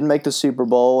who didn't make the Super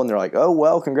Bowl, and they're like, oh,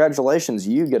 well, congratulations,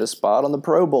 you get a spot on the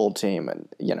Pro Bowl team. And,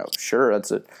 sure,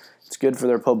 it's good for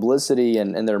their publicity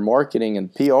and their marketing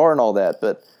and PR and all that,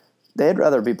 but they'd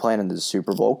rather be playing in the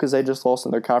Super Bowl because they just lost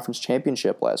in their conference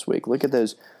championship last week. Look at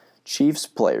those Chiefs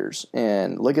players,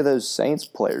 and look at those Saints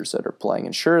players that are playing.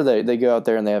 And sure, they go out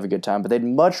there and they have a good time, but they'd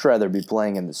much rather be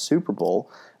playing in the Super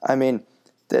Bowl. I mean,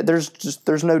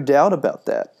 there's no doubt about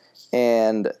that.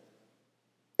 And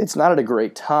it's not at a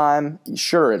great time.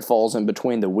 Sure, it falls in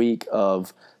between the week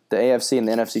of the AFC and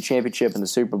the NFC Championship and the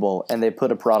Super Bowl, and they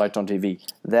put a product on TV.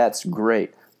 That's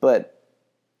great. But,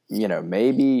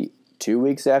 maybe 2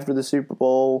 weeks after the Super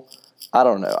Bowl, I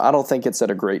don't know. I don't think it's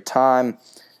at a great time.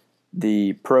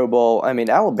 The Pro Bowl, I mean,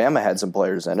 Alabama had some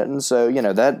players in it, and so,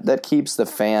 that keeps the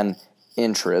fan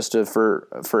interest.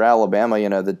 For Alabama,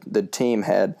 the team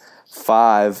had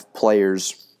 5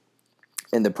 players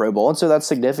in the Pro Bowl, and so that's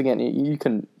significant. You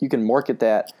can market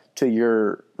that to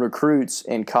your recruits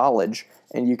in college,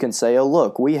 and you can say, oh,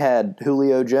 look, we had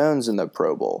Julio Jones in the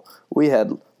Pro Bowl. We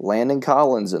had Landon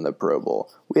Collins in the Pro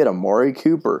Bowl. We had Amari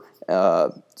Cooper,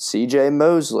 C.J.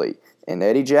 Mosley, and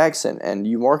Eddie Jackson. And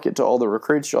you market to all the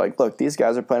recruits. You're like, look, these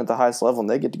guys are playing at the highest level, and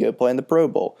they get to go play in the Pro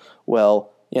Bowl.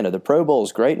 Well, the Pro Bowl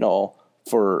is great and all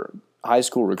for high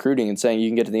school recruiting and saying you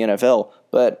can get to the NFL,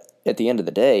 but at the end of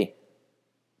the day,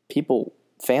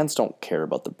 fans don't care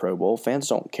about the Pro Bowl. Fans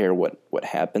don't care what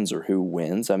happens or who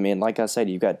wins. I mean, like I said,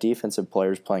 you've got defensive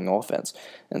players playing offense.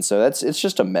 And so it's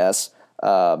just a mess.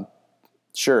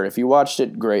 Sure, if you watched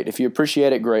it, great. If you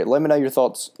appreciate it, great. Let me know your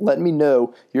thoughts. Let me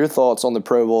know your thoughts on the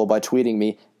Pro Bowl by tweeting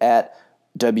me at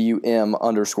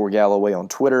WM_Gallo-Way on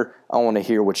Twitter. I want to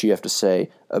hear what you have to say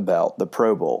about the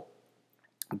Pro Bowl.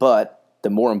 But the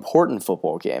more important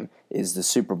football game is the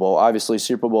Super Bowl. Obviously,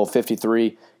 Super Bowl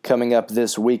 53 coming up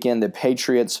this weekend. The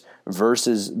Patriots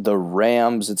versus the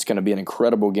Rams. It's going to be an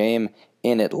incredible game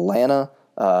in Atlanta.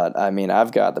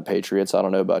 I've got the Patriots. I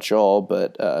don't know about y'all,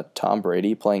 but Tom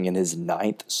Brady playing in his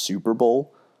 9th Super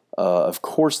Bowl. Of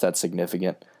course, that's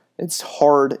significant. It's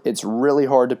hard. It's really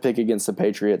hard to pick against the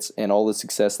Patriots and all the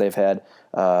success they've had.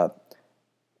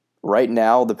 Right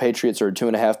now, the Patriots are a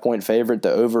 2.5-point favorite.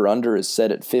 The over-under is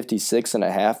set at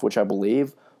 56.5, which I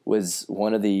believe was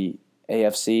one of the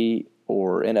AFC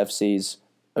or NFC's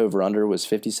over-under was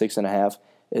 56.5.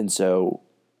 And so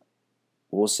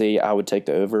we'll see. I would take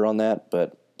the over on that,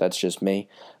 but that's just me.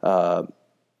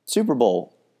 Super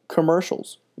Bowl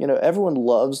commercials. Everyone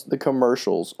loves the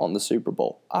commercials on the Super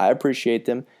Bowl. I appreciate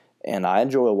them, and I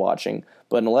enjoy watching.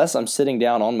 But unless I'm sitting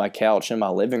down on my couch in my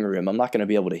living room, I'm not going to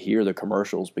be able to hear the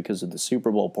commercials because of the Super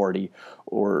Bowl party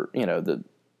or, the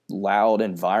loud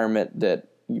environment that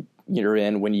you're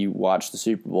in when you watch the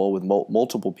Super Bowl with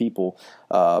multiple people.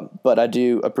 But I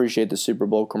do appreciate the Super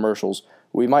Bowl commercials.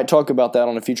 We might talk about that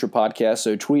on a future podcast,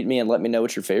 so tweet me and let me know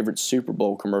what your favorite Super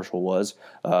Bowl commercial was.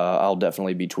 I'll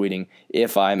definitely be tweeting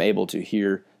if I'm able to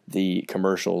hear the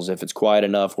commercials. If it's quiet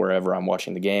enough wherever I'm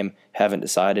watching the game, haven't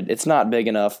decided. It's not big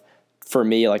enough for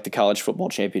me, like the college football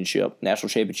championship, national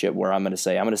championship, where I'm going to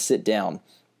say, I'm going to sit down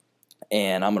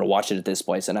and I'm going to watch it at this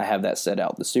place, and I have that set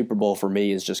out. The Super Bowl for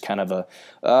me is just kind of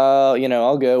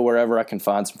I'll go wherever I can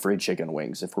find some free chicken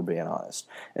wings, if we're being honest.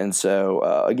 And so,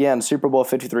 again, Super Bowl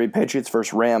 53, Patriots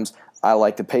versus Rams. I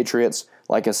like the Patriots.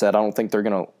 Like I said, I don't think they're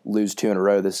going to lose 2 in a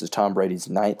row. This is Tom Brady's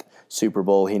 9th Super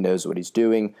Bowl. He knows what he's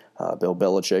doing. Bill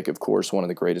Belichick, of course, one of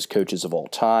the greatest coaches of all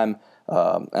time.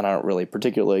 And I don't really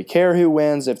particularly care who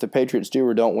wins. If the Patriots do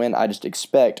or don't win, I just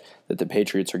expect that the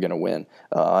Patriots are going to win.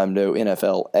 I'm no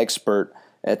NFL expert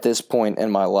at this point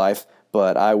in my life,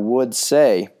 but I would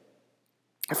say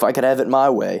if I could have it my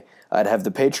way, I'd have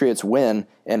the Patriots win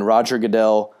and Roger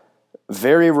Goodell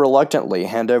very reluctantly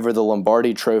hand over the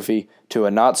Lombardi Trophy to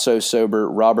a not-so-sober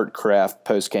Robert Kraft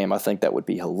postgame. I think that would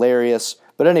be hilarious.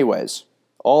 But anyways,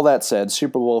 all that said,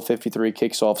 Super Bowl 53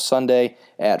 kicks off Sunday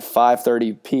at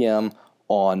 5:30 p.m.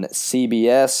 on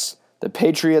CBS. The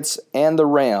Patriots and the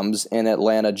Rams in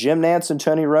Atlanta. Jim Nantz and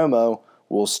Tony Romo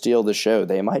will steal the show.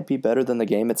 They might be better than the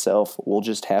game itself. We'll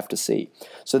just have to see.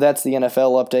 So that's the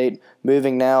NFL update.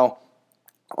 Moving now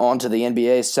on to the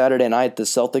NBA. Saturday night, the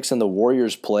Celtics and the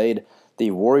Warriors played.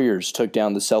 The Warriors took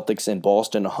down the Celtics in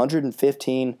Boston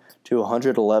 115-111.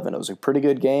 It was a pretty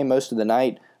good game most of the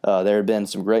night. There had been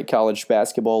some great college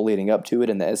basketball leading up to it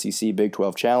in the SEC Big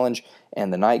 12 Challenge,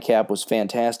 and the nightcap was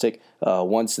fantastic.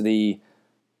 Once the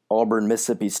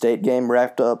Auburn-Mississippi State game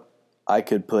wrapped up, I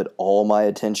could put all my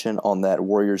attention on that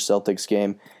Warriors-Celtics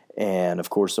game, and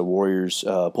of course the Warriors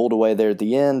pulled away there at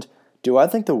the end. Do I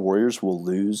think the Warriors will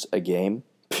lose a game?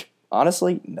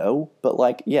 Honestly, no.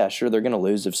 But, yeah, sure, they're going to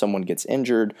lose if someone gets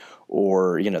injured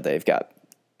or, they've got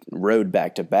road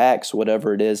back-to-backs,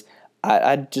 whatever it is.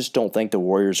 I just don't think the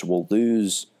Warriors will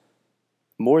lose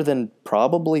more than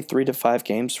probably 3 to 5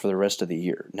 games for the rest of the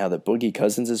year. Now that Boogie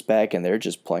Cousins is back and they're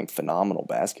just playing phenomenal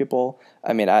basketball,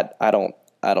 I mean, I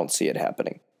don't see it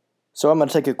happening. So I'm going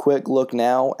to take a quick look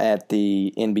now at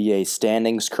the NBA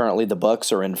standings. Currently, the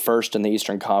Bucks are in first in the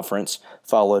Eastern Conference,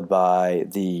 followed by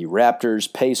the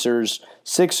Raptors, Pacers,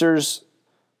 Sixers,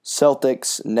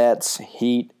 Celtics, Nets,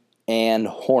 Heat, and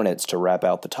Hornets to wrap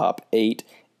out the top 8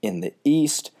 in the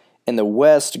East. In the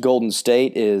West, Golden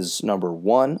State is number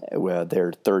 1.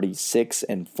 They're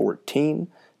 36-14.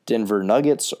 Denver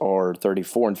Nuggets are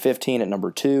 34-15 at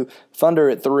number 2. Thunder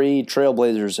at 3.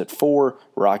 Trailblazers at 4.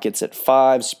 Rockets at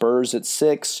 5. Spurs at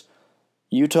 6.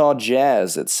 Utah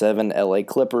Jazz at 7. LA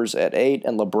Clippers at 8.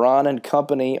 And LeBron and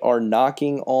company are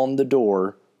knocking on the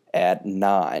door at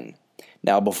 9.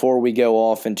 Now, before we go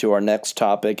off into our next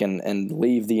topic and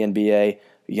leave the NBA,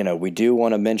 I do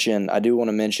want to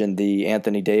mention the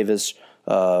Anthony Davis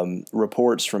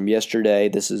reports from yesterday.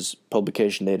 This is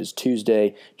publication date is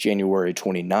Tuesday, January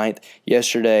 29th.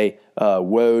 Yesterday,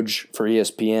 Woj for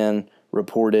ESPN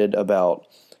reported about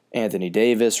Anthony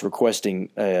Davis requesting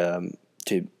a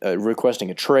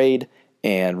trade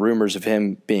and rumors of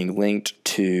him being linked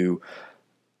to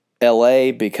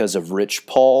LA because of Rich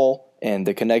Paul and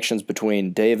the connections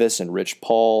between Davis and Rich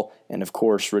Paul, and of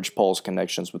course Rich Paul's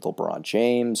connections with LeBron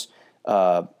James.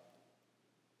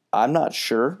 I'm not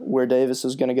sure where Davis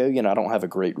is going to go. I don't have a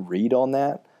great read on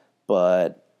that.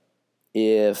 But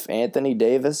if Anthony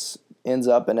Davis ends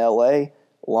up in L.A.,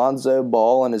 Lonzo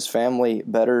Ball and his family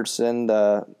better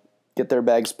get their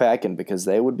bags packing because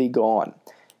they would be gone.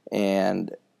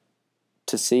 And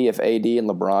to see if AD and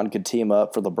LeBron could team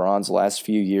up for LeBron's last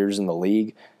few years in the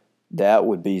league, that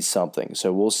would be something.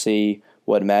 So we'll see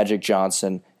what Magic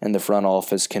Johnson and the front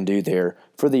office can do there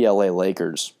for the L.A.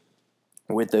 Lakers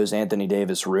with those Anthony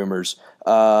Davis rumors.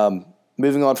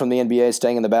 Moving on from the NBA,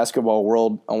 staying in the basketball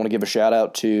world, I want to give a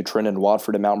shout-out to Trendon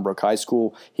Watford at Mountain Brook High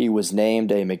School. He was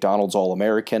named a McDonald's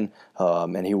All-American,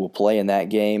 and he will play in that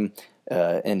game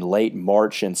in late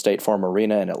March in State Farm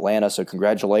Arena in Atlanta. So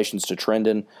congratulations to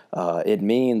Trendon. It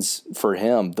means for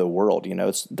him the world.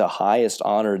 It's the highest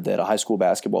honor that a high school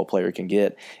basketball player can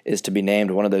get is to be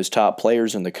named one of those top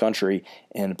players in the country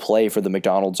and play for the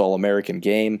McDonald's All-American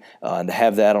game. And to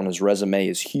have that on his resume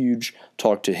is huge.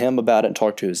 Talk to him about it and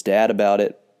talk to his dad about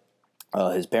it.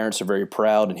 His parents are very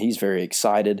proud, and he's very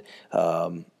excited.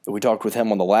 We talked with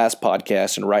him on the last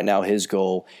podcast, and right now his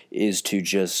goal is to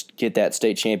just get that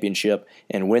state championship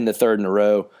and win the third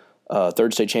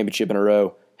state championship in a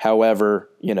row. However,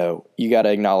 you got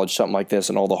to acknowledge something like this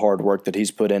and all the hard work that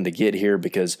he's put in to get here,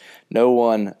 because no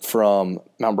one from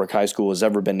Mountain Brook High School has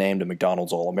ever been named a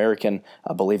McDonald's All-American.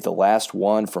 I believe the last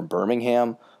one from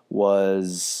Birmingham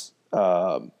was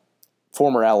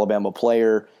former Alabama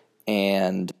player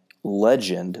and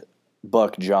legend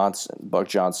Buck Johnson. Buck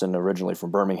Johnson, originally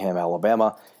from Birmingham,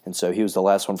 Alabama, and so he was the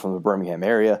last one from the Birmingham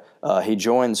area.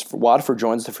 Watford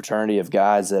joins the fraternity of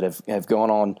guys that have gone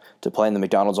on to play in the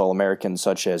McDonald's All-Americans,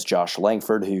 such as Josh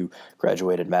Langford, who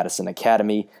graduated Madison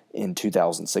Academy in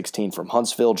 2016 from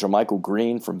Huntsville. JaMychal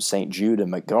Green from St. Jude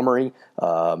and Montgomery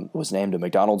was named a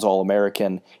McDonald's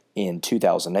All-American, in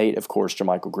 2008. Of course,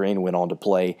 JaMychal Green went on to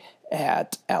play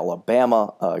at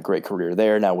Alabama. A great career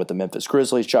there. Now with the Memphis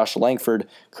Grizzlies. Josh Langford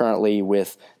currently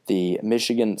with the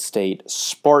Michigan State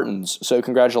Spartans. So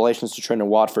congratulations to Trendon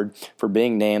Watford for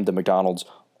being named the McDonald's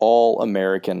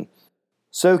All-American.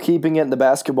 So keeping it in the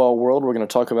basketball world, we're going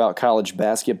to talk about college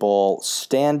basketball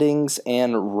standings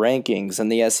and rankings. In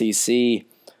the SEC,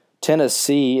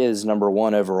 Tennessee is number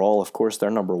 1 overall. Of course, they're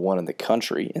number 1 in the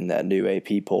country in that new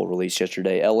AP poll released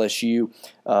yesterday. LSU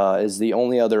is the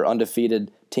only other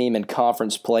undefeated team in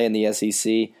conference play in the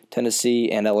SEC. Tennessee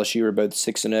and LSU are both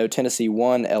 6-0. Tennessee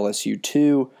 1, LSU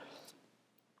 2.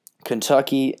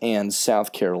 Kentucky and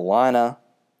South Carolina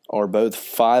are both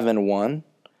 5-1.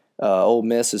 Ole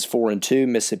Miss is 4-2.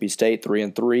 Mississippi State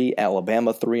 3-3.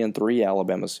 Alabama 3-3.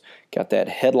 Alabama's got that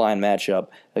headline matchup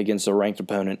against a ranked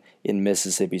opponent in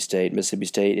Mississippi State. Mississippi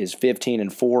State is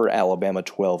 15-4. Alabama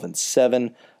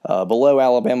 12-7. Below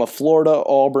Alabama, Florida,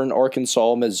 Auburn,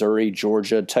 Arkansas, Missouri,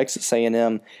 Georgia, Texas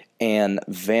A&M, and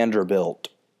Vanderbilt.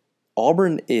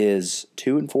 Auburn is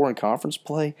 2-4 in conference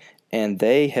play, and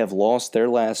they have lost their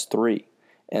last 3.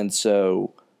 And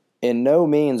so in no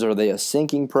means are they a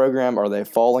sinking program, are they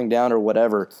falling down or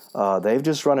whatever. They've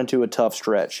just run into a tough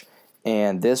stretch.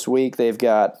 And this week they've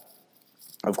got,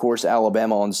 of course,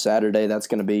 Alabama on Saturday. That's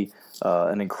going to be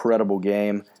an incredible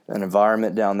game, an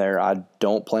environment down there. I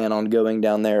don't plan on going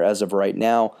down there as of right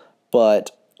now,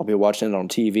 but I'll be watching it on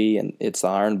TV, and it's the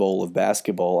Iron Bowl of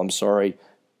basketball. I'm sorry,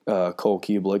 Cole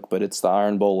Kubelik, but it's the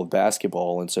Iron Bowl of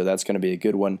basketball, and so that's going to be a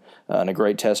good one and a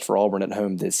great test for Auburn at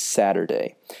home this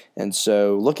Saturday. And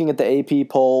so looking at the AP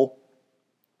poll,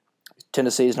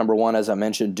 Tennessee is number 1, as I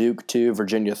mentioned, Duke 2,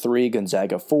 Virginia 3,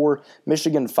 Gonzaga 4,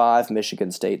 Michigan 5,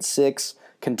 Michigan State 6,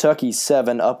 Kentucky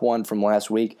 7, up 1 from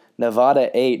last week, Nevada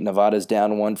 8, Nevada's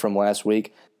down 1 from last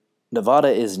week. Nevada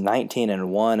is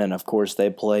 19-1, and of course they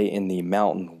play in the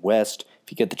Mountain West.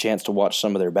 If you get the chance to watch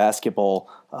some of their basketball,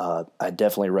 I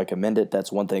definitely recommend it.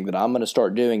 That's one thing that I'm going to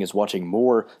start doing is watching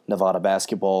more Nevada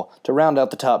basketball. To round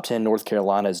out the top 10, North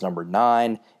Carolina is number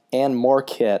 9, and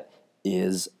Marquette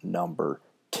is number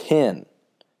 10.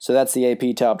 So that's the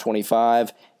AP Top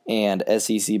 25 and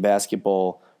SEC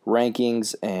basketball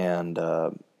rankings, and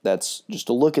that's just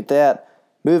a look at that.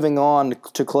 Moving on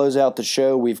to close out the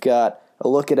show, we've got a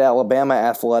look at Alabama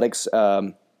athletics.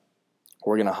 We're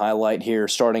going to highlight here,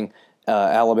 starting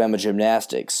Alabama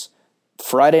gymnastics.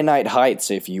 Friday Night Heights,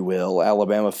 if you will.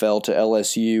 Alabama fell to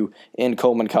LSU in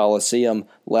Coleman Coliseum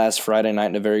last Friday night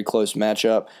in a very close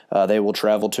matchup. They will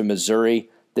travel to Missouri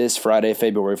this Friday,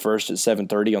 February 1st at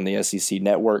 7:30 on the SEC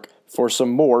Network for some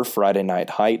more Friday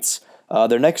Night Heights.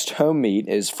 Their next home meet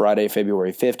is Friday,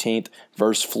 February 15th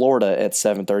versus Florida at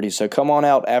 7:30. So come on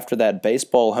out after that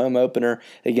baseball home opener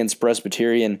against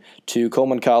Presbyterian to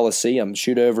Coleman Coliseum.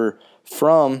 Shoot over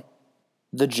from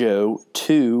the Joe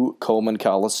to Coleman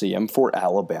Coliseum for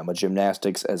Alabama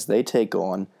gymnastics as they take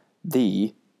on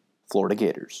the Florida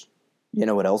Gators. You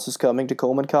know what else is coming to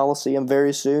Coleman Coliseum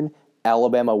very soon?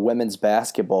 Alabama women's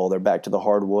basketball. They're back to the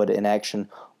hardwood in action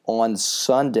on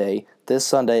Sunday, this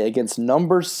Sunday, against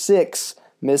number 6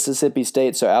 Mississippi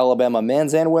State. So Alabama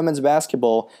men's and women's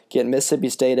basketball get Mississippi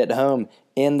State at home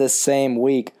in the same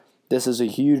week. This is a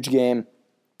huge game.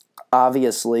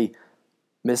 Obviously,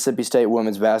 Mississippi State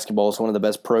women's basketball is one of the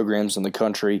best programs in the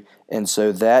country, and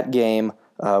so that game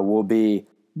will be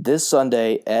this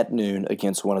Sunday at noon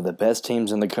against one of the best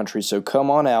teams in the country. So come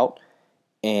on out.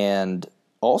 And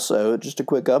also, just a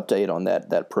quick update on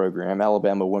that program,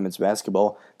 Alabama women's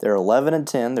basketball. They're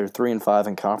 11-10. They're 3-5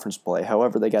 in conference play.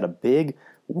 However, they got a big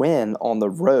win on the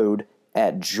road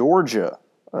at Georgia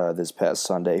this past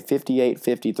Sunday,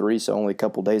 58-53, so only a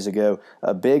couple days ago.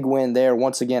 A big win there.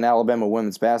 Once again, Alabama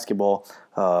women's basketball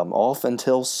off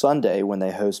until Sunday when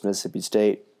they host Mississippi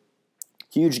State.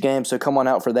 Huge game, so come on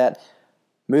out for that.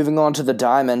 Moving on to the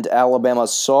Diamond, Alabama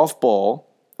softball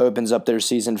opens up their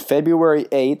season February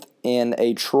 8th in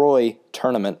a Troy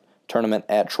tournament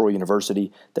at Troy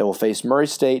University. They will face Murray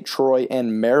State, Troy,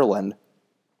 and Maryland.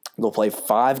 They'll play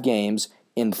 5 games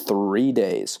in 3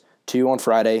 days, 2 on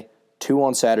Friday, 2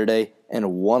 on Saturday,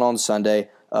 and 1 on Sunday.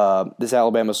 This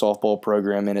Alabama softball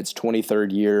program in its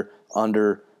 23rd year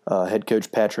under head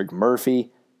coach Patrick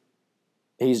Murphy.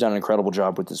 He's done an incredible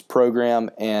job with this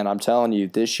program, and I'm telling you,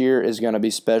 this year is going to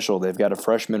be special. They've got a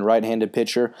freshman right-handed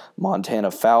pitcher, Montana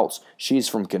Fouts. She's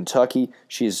from Kentucky.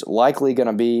 She's likely going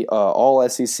to be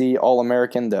all-SEC,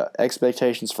 All-American. The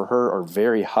expectations for her are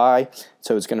very high,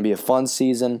 so it's going to be a fun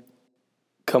season.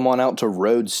 Come on out to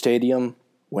Rhodes Stadium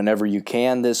whenever you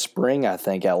can this spring. I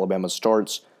think Alabama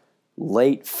starts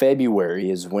late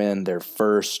February is when their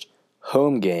first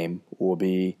home game will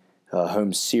be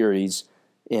home series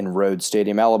in Rhodes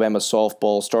Stadium. Alabama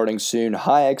softball starting soon.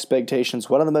 High expectations.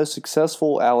 One of the most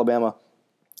successful Alabama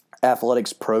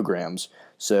athletics programs.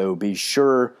 So be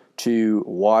sure to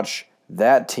watch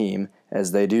that team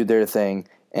as they do their thing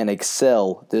and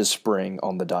excel this spring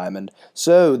on the diamond.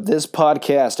 So this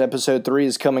podcast, episode 3,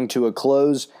 is coming to a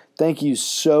close. Thank you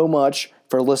so much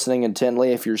for listening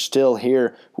intently. If you're still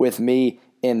here with me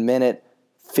in minute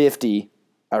 50,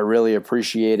 I really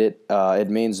appreciate it. It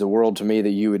means the world to me that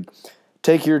you would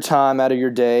take your time out of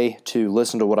your day to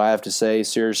listen to what I have to say.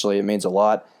 Seriously, it means a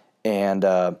lot. And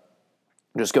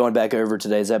just going back over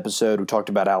today's episode, we talked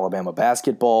about Alabama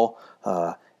basketball,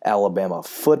 Alabama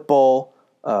football.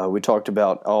 We talked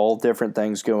about all different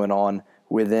things going on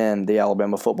within the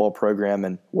Alabama football program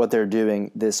and what they're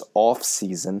doing this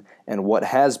offseason and what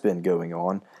has been going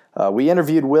on. We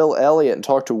interviewed Will Elliott and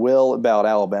talked to Will about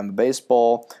Alabama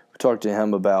baseball. We talked to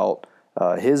him about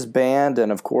his band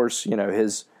and, of course,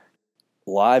 his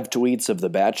live tweets of The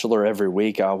Bachelor every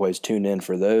week. I always tune in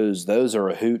for those. Those are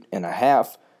a hoot and a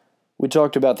half. We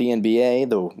talked about the NBA,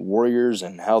 the Warriors,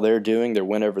 and how they're doing. Their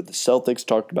win over the Celtics.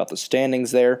 Talked about the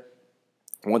standings there.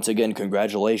 Once again,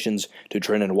 congratulations to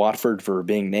Trenton Watford for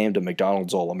being named a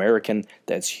McDonald's All-American.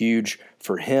 That's huge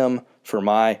for him, for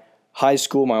my high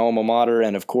school, my alma mater,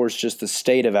 and of course just the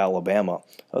state of Alabama,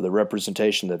 the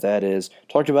representation that is.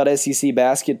 Talked about SEC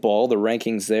basketball, the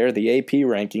rankings there, the AP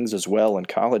rankings as well in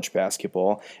college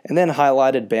basketball, and then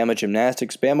highlighted Bama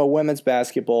gymnastics, Bama women's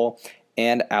basketball,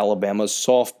 and Alabama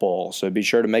softball. So be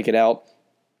sure to make it out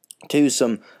to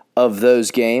some of those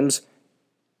games.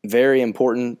 Very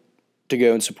important to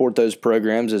go and support those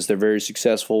programs as they're very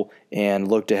successful and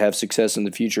look to have success in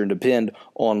the future and depend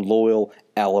on loyal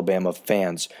Alabama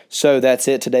fans. So that's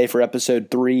it today for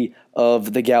episode 3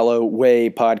 of the Gallo-Way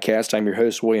Podcast. I'm your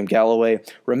host, William Gallo-Way.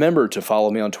 Remember to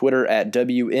follow me on Twitter at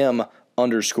WM_Gallo-Way.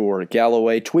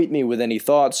 Tweet me with any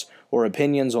thoughts or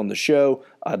opinions on the show.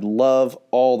 I'd love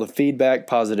all the feedback,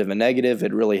 positive and negative.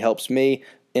 It really helps me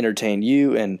entertain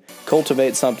you and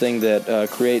cultivate something that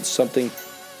creates something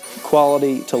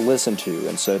quality to listen to.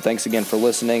 And so thanks again for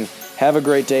listening. Have a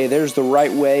great day. There's the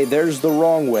right way, there's the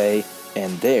wrong way,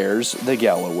 and there's the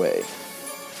Gallo-Way.